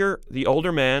 Baker, the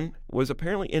older man, was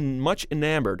apparently much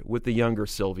enamored with the younger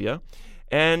Sylvia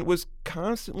and was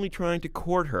constantly trying to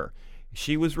court her.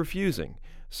 She was refusing.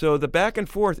 So the back and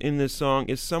forth in this song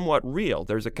is somewhat real.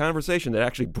 There's a conversation that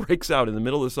actually breaks out in the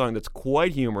middle of the song that's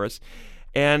quite humorous.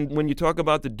 And when you talk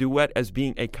about the duet as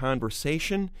being a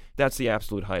conversation, that's the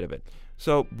absolute height of it.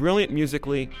 So brilliant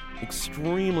musically,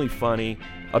 extremely funny,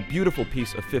 a beautiful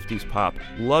piece of 50s pop.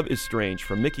 Love is Strange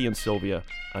from Mickey and Sylvia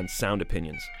on Sound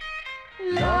Opinions.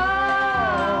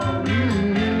 Love,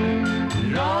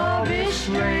 love is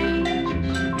strange.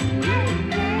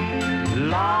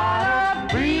 Lot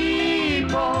of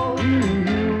people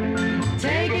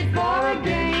take it for a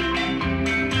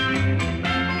game.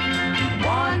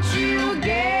 Once you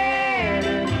get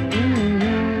it,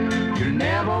 you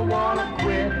never want to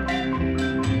quit.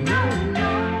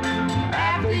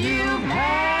 After you've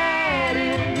had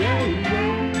it,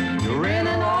 you're in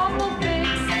an awful fix.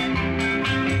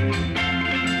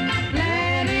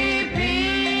 Plenty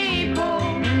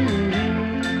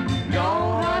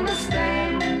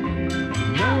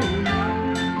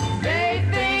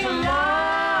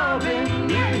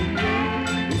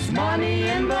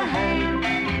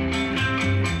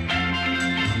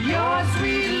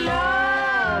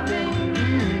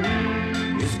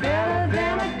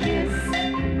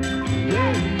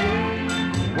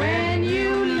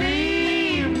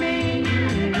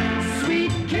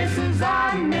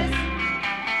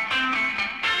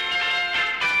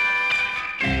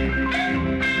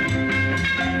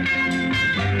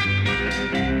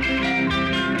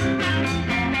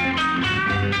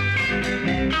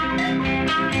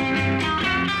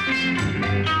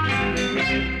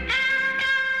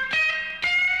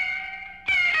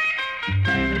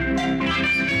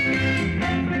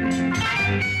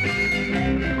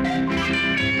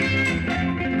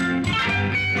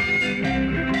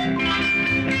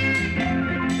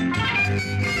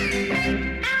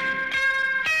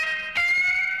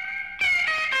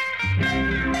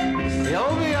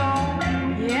Sylvia,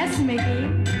 Yes, Mickey.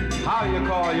 how you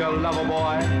call your lover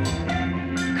boy?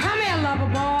 Come here, lover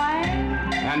boy.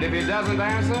 And if he doesn't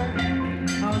answer?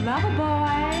 Oh, lover boy.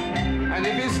 And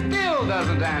if he still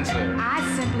doesn't answer? I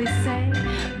simply say,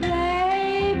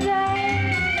 baby.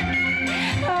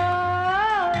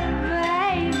 Oh,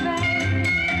 baby.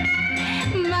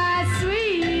 My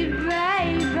sweet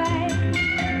baby.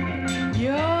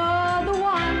 You're the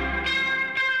one.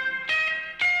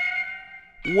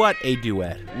 What a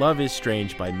duet. Love is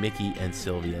Strange by Mickey and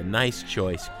Sylvia. Nice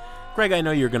choice. Greg, I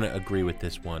know you're going to agree with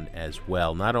this one as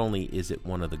well. Not only is it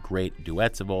one of the great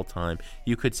duets of all time,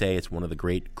 you could say it's one of the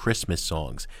great Christmas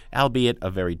songs, albeit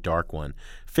a very dark one.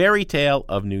 Fairy Tale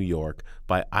of New York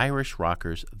by Irish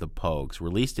rockers The Pogues,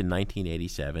 released in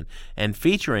 1987 and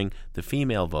featuring the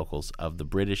female vocals of the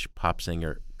British pop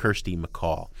singer Kirsty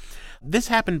MacColl. This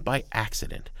happened by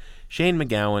accident. Shane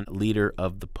MacGowan, leader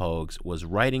of the Pogues, was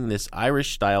writing this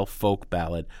Irish-style folk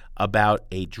ballad about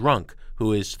a drunk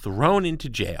who is thrown into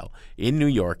jail in New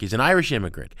York. He's an Irish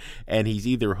immigrant, and he's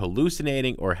either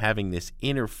hallucinating or having this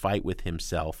inner fight with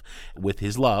himself, with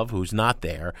his love, who's not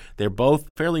there. They're both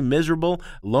fairly miserable,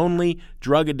 lonely,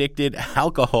 drug-addicted,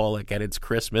 alcoholic, and it's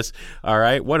Christmas. All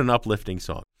right, what an uplifting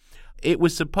song. It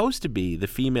was supposed to be the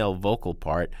female vocal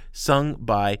part sung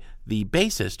by the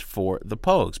bassist for the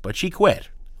Pogues, but she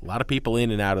quit. A lot of people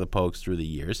in and out of the Pogues through the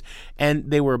years,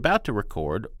 and they were about to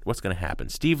record what's going to happen.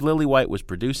 Steve Lillywhite was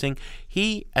producing.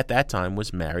 He, at that time,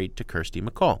 was married to Kirsty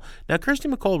MacColl. Now, Kirsty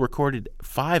MacColl recorded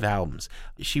 5 albums.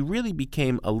 She really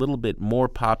became a little bit more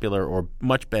popular or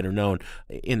much better known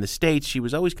in the States. She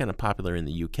was always kind of popular in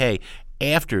the UK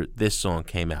after this song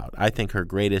came out. I think her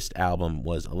greatest album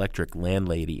was Electric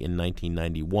Landlady in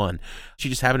 1991. She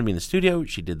just happened to be in the studio.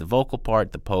 She did the vocal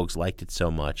part. The Pogues liked it so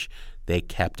much, they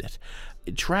kept it.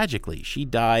 Tragically, she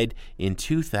died in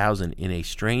 2000 in a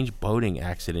strange boating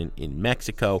accident in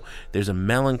Mexico. There's a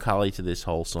melancholy to this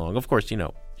whole song. Of course, you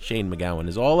know, Shane MacGowan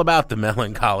is all about the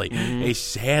melancholy, a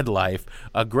sad life,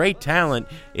 a great talent.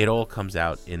 It all comes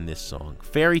out in this song.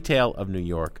 Fairy Tale of New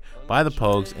York by the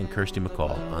Pogues and Kirsty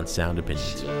MacColl on Sound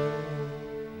Opinions.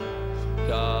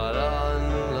 Got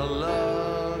on a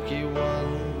lucky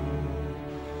one.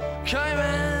 Came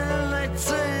in late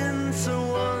 10 to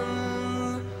 1.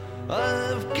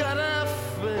 I've got a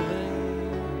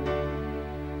feeling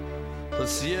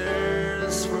this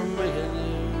year's for me and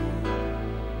you.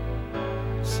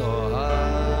 So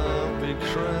happy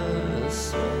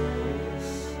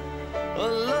Christmas. I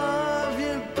love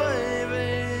you,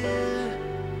 baby.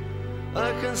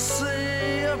 I can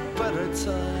see a better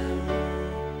time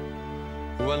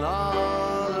when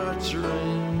all our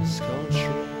dreams come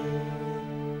true.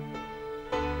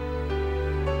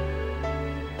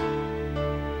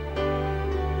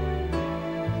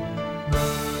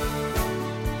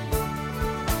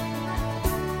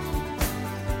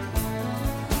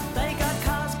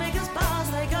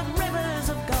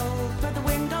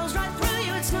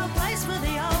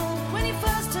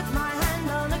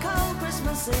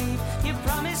 You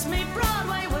promised me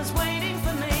Broadway was waiting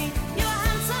for me. You were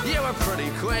handsome. You were pretty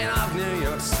queen of New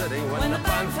York City. When the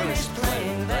band finished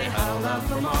playing, they held out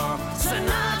for more.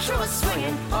 Sinatra was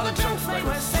swinging, all the drunks they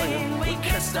were singing. We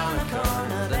kissed on the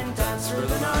corner, then danced through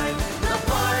the night. The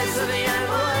boys of the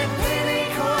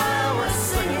NYPD choir were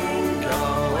singing Go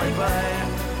Away Babe,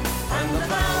 and the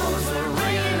bells were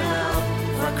ringing out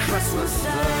for Christmas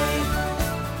Day.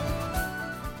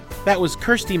 That was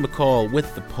Kirsty MacColl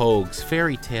with the Pogues,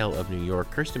 Fairy Tale of New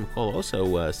York. Kirsty MacColl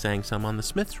also sang some on the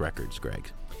Smiths records, Greg.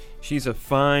 She's a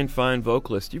fine, fine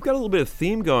vocalist. You've got a little bit of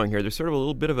theme going here. There's sort of a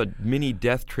little bit of a mini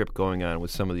death trip going on with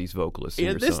some of these vocalists in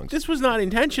your songs. This was not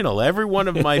intentional. Every one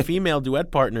of my female duet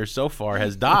partners so far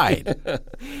has died.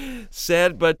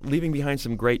 Sad, but leaving behind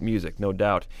some great music, no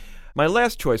doubt. My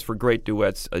last choice for great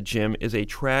duets, Jim, is a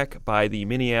track by the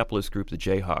Minneapolis group the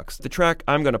Jayhawks. The track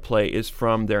I'm going to play is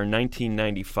from their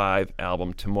 1995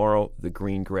 album, Tomorrow the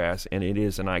Green Grass, and it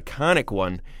is an iconic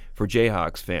one for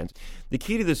Jayhawks fans. The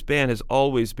key to this band has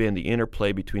always been the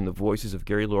interplay between the voices of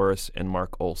Gary Louris and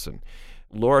Mark Olson.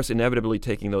 Louris inevitably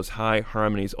taking those high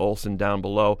harmonies, Olson down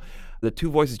below, the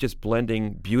two voices just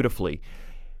blending beautifully.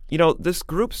 You know, this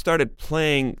group started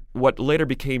playing what later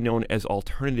became known as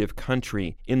alternative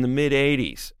country in the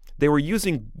mid-'80s. They were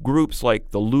using groups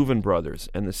like the Louvin Brothers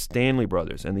and the Stanley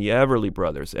Brothers and the Everly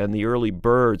Brothers and the early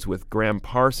Byrds with Graham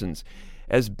Parsons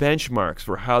as benchmarks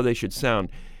for how they should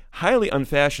sound. Highly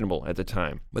unfashionable at the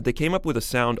time, but they came up with a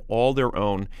sound all their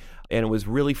own, and it was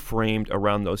really framed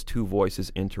around those two voices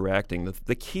interacting.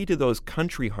 The key to those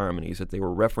country harmonies that they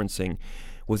were referencing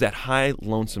was that high,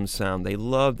 lonesome sound. They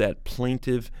loved that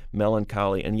plaintive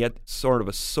melancholy and yet sort of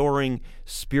a soaring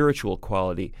spiritual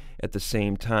quality at the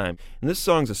same time. And this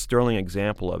song's a sterling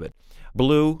example of it.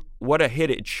 Blue, what a hit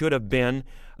it should have been.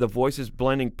 The voices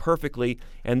blending perfectly.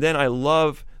 And then I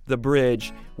love the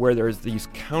bridge where there's these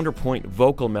counterpoint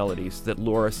vocal melodies that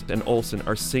Loris and Olsen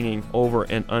are singing over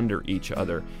and under each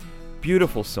other.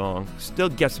 Beautiful song, still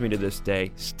gets me to this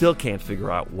day, still can't figure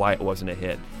out why it wasn't a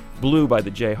hit. Blue by the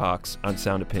Jayhawks on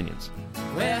Sound Opinions.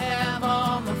 Where have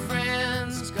all my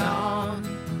friends gone?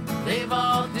 They've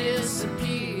all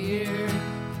disappeared.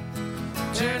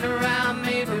 Turn around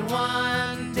maybe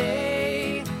one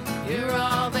day, you're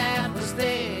all that was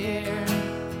there.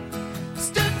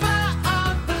 Stood by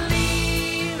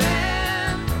unbelieving,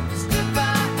 stood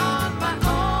by on my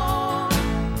own.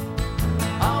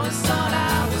 Always thought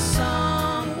I was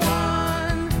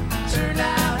someone, turned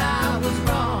out I was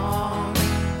wrong.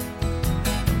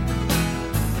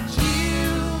 But you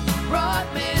brought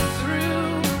me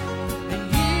through, and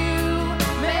you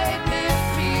made me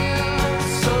feel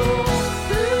so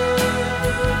good.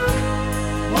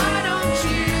 Why don't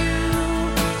you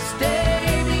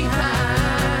stay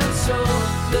behind so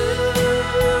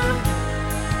good?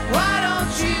 Why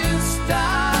don't you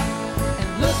stop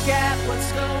and look at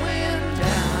what's going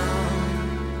down?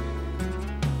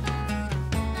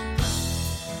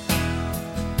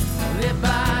 Live by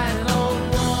an old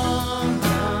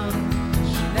woman,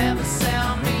 she never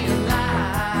sell me a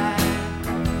lie.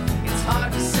 It's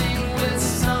hard to sing with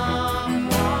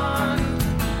someone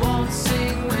who won't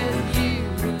sing with you.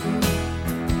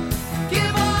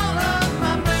 Give all of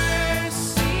my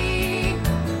mercy,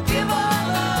 give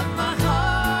all of my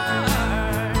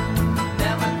heart.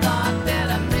 Never thought that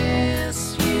I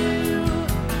miss you,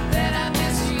 that I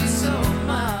miss you so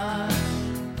much.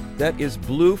 That is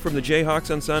Blue from the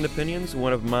Jayhawks on Sound Opinions,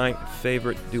 one of my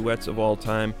favorite duets of all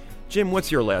time. Jim,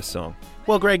 what's your last song?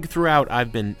 Well, Greg, throughout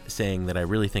I've been saying that I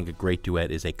really think a great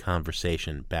duet is a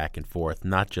conversation back and forth,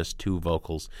 not just two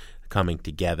vocals coming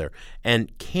together.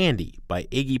 And Candy by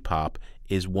Iggy Pop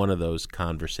is one of those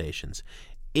conversations.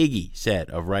 Iggy said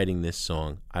of writing this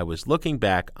song, I was looking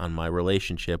back on my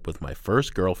relationship with my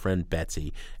first girlfriend,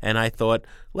 Betsy, and I thought,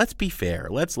 let's be fair.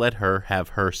 Let's let her have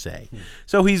her say.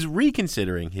 So he's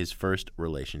reconsidering his first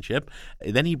relationship.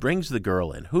 Then he brings the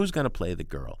girl in. Who's going to play the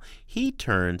girl? He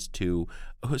turns to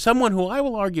someone who I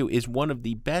will argue is one of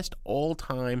the best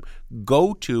all-time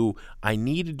go-to I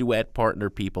need a duet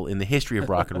partner people in the history of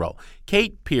rock and roll,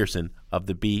 Kate Pearson of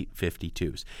the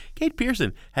B-52s. Kate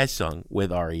Pearson has sung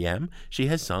with R.E.M. She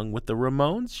has sung with the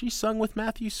Ramones. She's sung with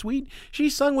Matthew Sweet.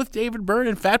 She's sung with David Byrne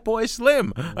and Fatboy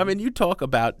Slim. I mean, you talk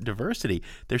about diversity.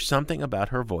 There's something about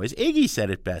her voice. Iggy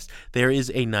said it best. There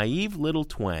is a naive little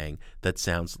twang that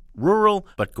sounds rural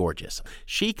but gorgeous.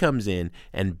 She comes in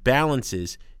and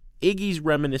balances Iggy's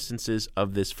reminiscences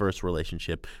of this first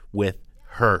relationship with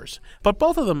hers. But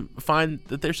both of them find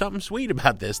that there's something sweet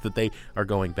about this that they are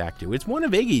going back to. It's one of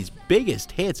Iggy's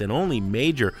biggest hits and only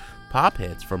major pop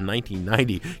hits from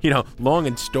 1990. You know, long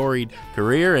and storied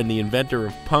career and the inventor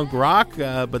of punk rock,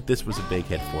 but this was a big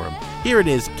hit for him. Here it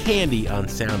is, Candy on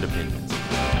Sound Opinions.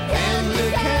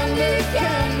 Candy, candy,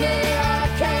 candy, I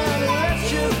can't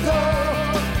let you go.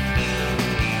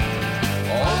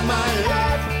 All my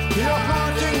life, you're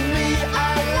haunting me,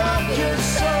 I love you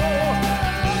so.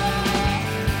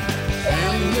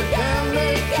 Candy,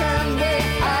 candy, candy,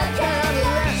 I can't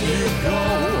let you go.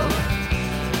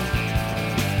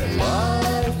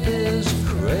 Life is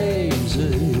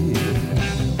crazy.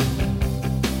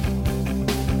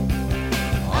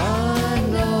 I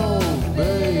know,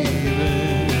 baby.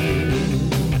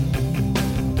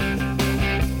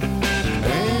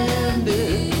 Candy,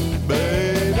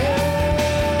 baby.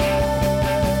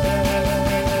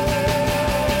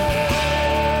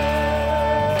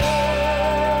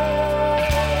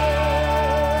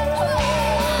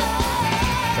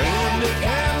 Candy,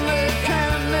 candy,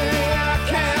 candy, I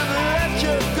can't let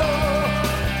you go.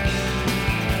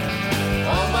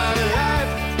 All my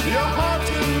life, you're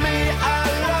haunting me, I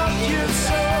love you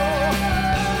so.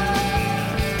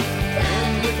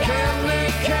 Candy, candy,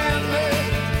 candy,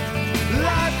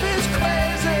 life is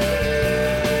crazy.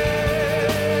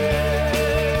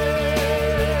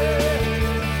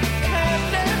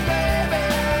 Candy, baby.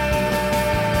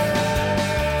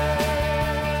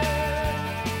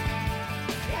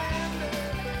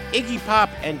 Iggy Pop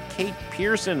and Kate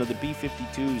Pearson of the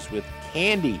B-52s with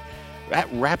Candy. That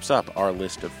wraps up our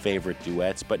list of favorite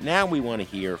duets, but now we want to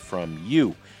hear from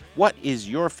you. What is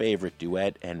your favorite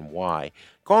duet and why?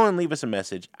 Call and leave us a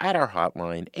message at our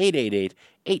hotline,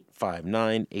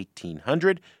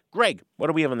 888-859-1800. Greg, what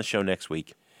do we have on the show next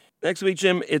week? Next week,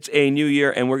 Jim, it's a new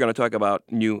year, and we're going to talk about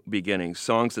new beginnings,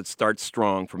 songs that start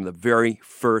strong from the very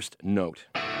first note.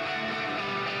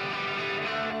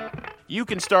 You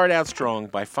can start out strong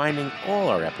by finding all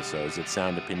our episodes at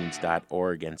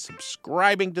soundopinions.org and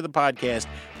subscribing to the podcast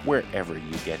wherever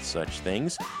you get such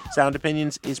things. Sound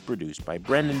Opinions is produced by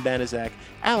Brendan Banaszak,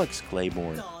 Alex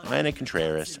Claiborne, Anna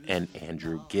Contreras, and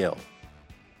Andrew Gill.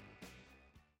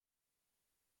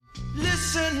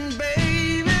 Listen,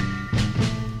 baby,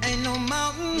 ain't no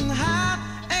mountain high,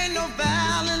 ain't no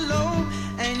valley low,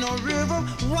 ain't no river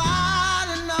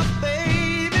wide enough,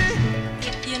 baby.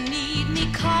 If you need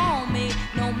me, call me,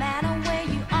 no matter where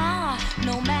you are,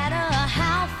 no matter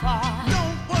how far.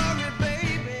 Don't worry,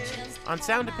 baby. On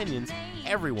Sound Opinions,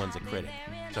 everyone's a critic.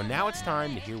 So now it's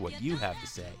time to hear what you have to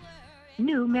say.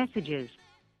 New messages.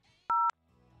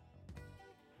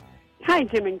 Hi,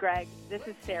 Jim and Greg. This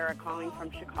is Sarah calling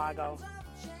from Chicago.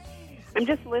 I'm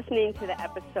just listening to the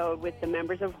episode with the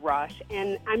members of Rush,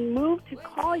 and I'm moved to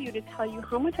call you to tell you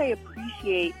how much I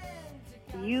appreciate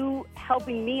you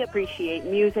helping me appreciate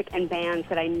music and bands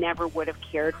that I never would have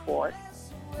cared for.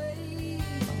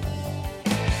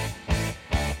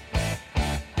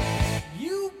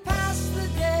 You pass the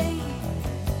day.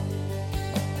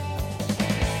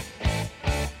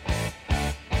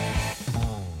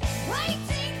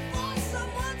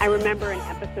 I remember an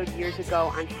episode years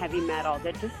ago on heavy metal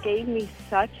that just gave me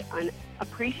such an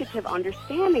appreciative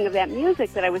understanding of that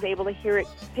music that I was able to hear it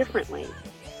differently.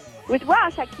 With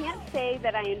Rush, I can't say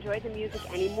that I enjoy the music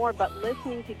anymore, but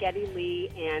listening to Geddy Lee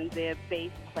and the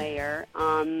bass player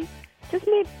just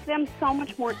made them so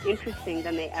much more interesting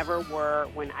than they ever were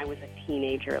when I was a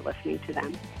teenager listening to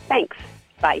them. Thanks.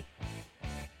 Bye.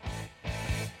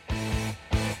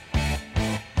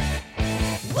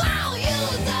 Wow,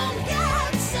 you don't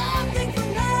get something for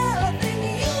nothing.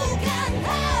 You can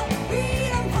have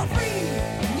freedom for free.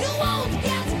 You won't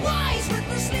get wise with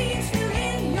the sleeves still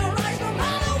in your eyes, no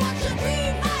matter what your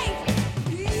dream might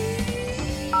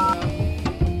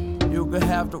be. You could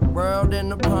have the world in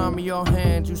the palm of your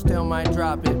hand, you still might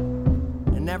drop it.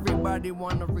 And everybody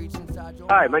wanna reach inside your...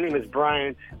 Hi, my name is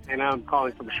Brian, and I'm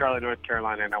calling from Charlotte, North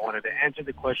Carolina, and I wanted to answer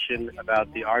the question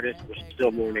about the artist we're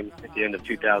still mourning at the end of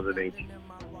 2018.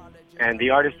 And the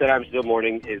artist that I'm still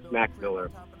mourning is Mac Miller.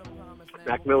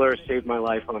 Mac Miller saved my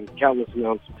life on countless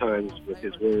amounts of times with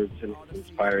his words and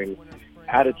inspiring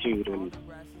attitude, and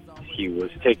he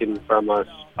was taken from us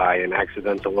by an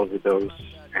accidental overdose,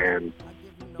 and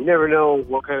you never know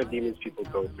what kind of demons people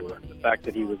go through. And the fact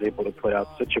that he was able to put out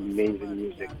such amazing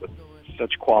music with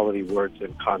such quality words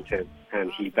and content,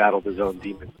 and he battled his own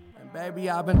demons. And baby,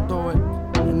 I've been through it.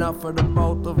 Enough for the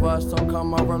both of us, so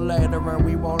come over later and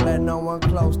we won't let no one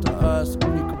close to us.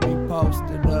 We could be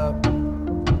posted up.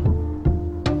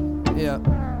 Yeah.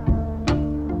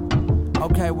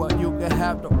 Okay, well, you could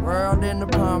have the world in the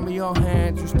palm of your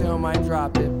hands, you still might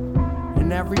drop it.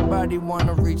 And everybody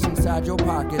wanna reach inside your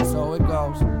pocket, so it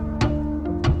goes.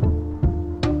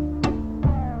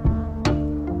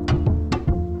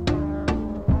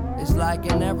 It's like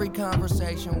in every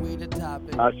conversation we the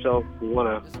topic. So we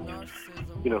want to,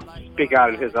 speak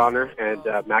out in his honor. And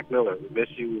Mac Miller, we miss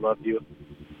you, we love you,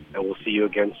 and we'll see you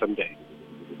again someday.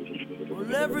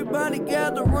 Well, everybody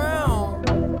gather round.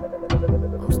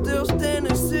 I'm still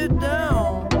standing, sit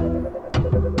down.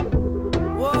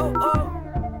 Whoa, oh.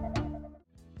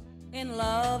 In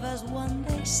love as one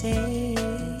they say.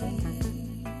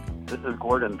 This is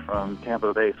Gordon from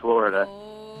Tampa Bay, Florida.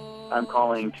 I'm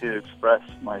calling to express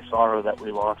my sorrow that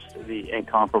we lost the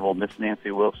incomparable Miss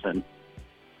Nancy Wilson.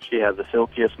 She had the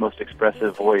silkiest, most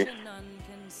expressive voice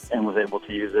and was able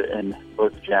to use it in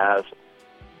both jazz,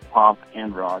 pop,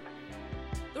 and rock.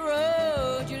 The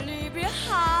road you leave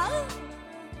behind.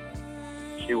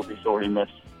 She will be sorely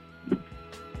missed.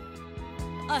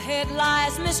 Ahead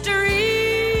lies mystery.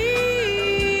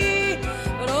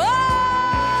 But all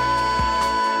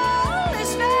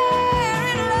is fair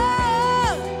in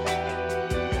love.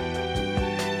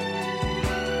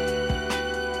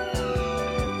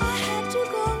 I had to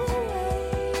go away.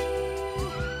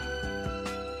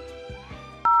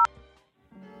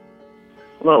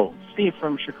 Hello, Steve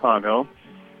from Chicago.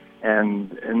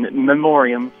 And in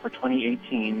memoriam for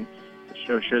 2018, the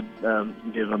show should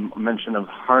give a mention of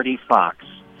Hardy Fox,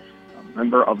 a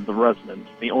member of the Residents,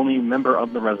 the only member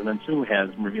of the Residents who has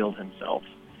revealed himself.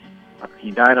 He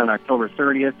died on October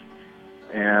 30th,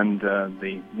 and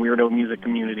the weirdo music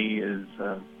community is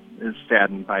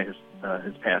saddened by his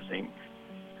passing.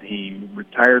 He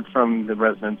retired from the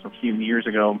Residents a few years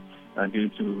ago due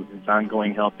to his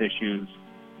ongoing health issues,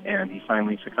 and he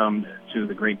finally succumbed to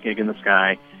the great gig in the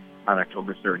sky on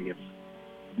October 30th.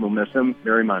 We'll miss him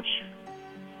very much.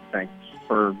 Thanks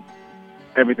for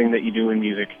everything that you do in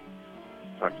music.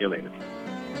 Talk to you later.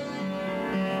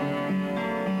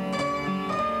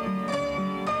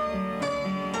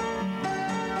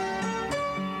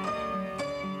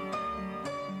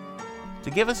 To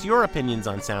give us your opinions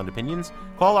on Sound Opinions,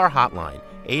 call our hotline,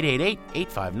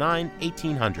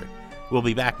 888-859-1800. We'll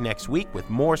be back next week with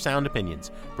more Sound Opinions,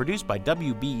 produced by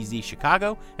WBEZ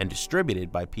Chicago and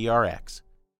distributed by PRX.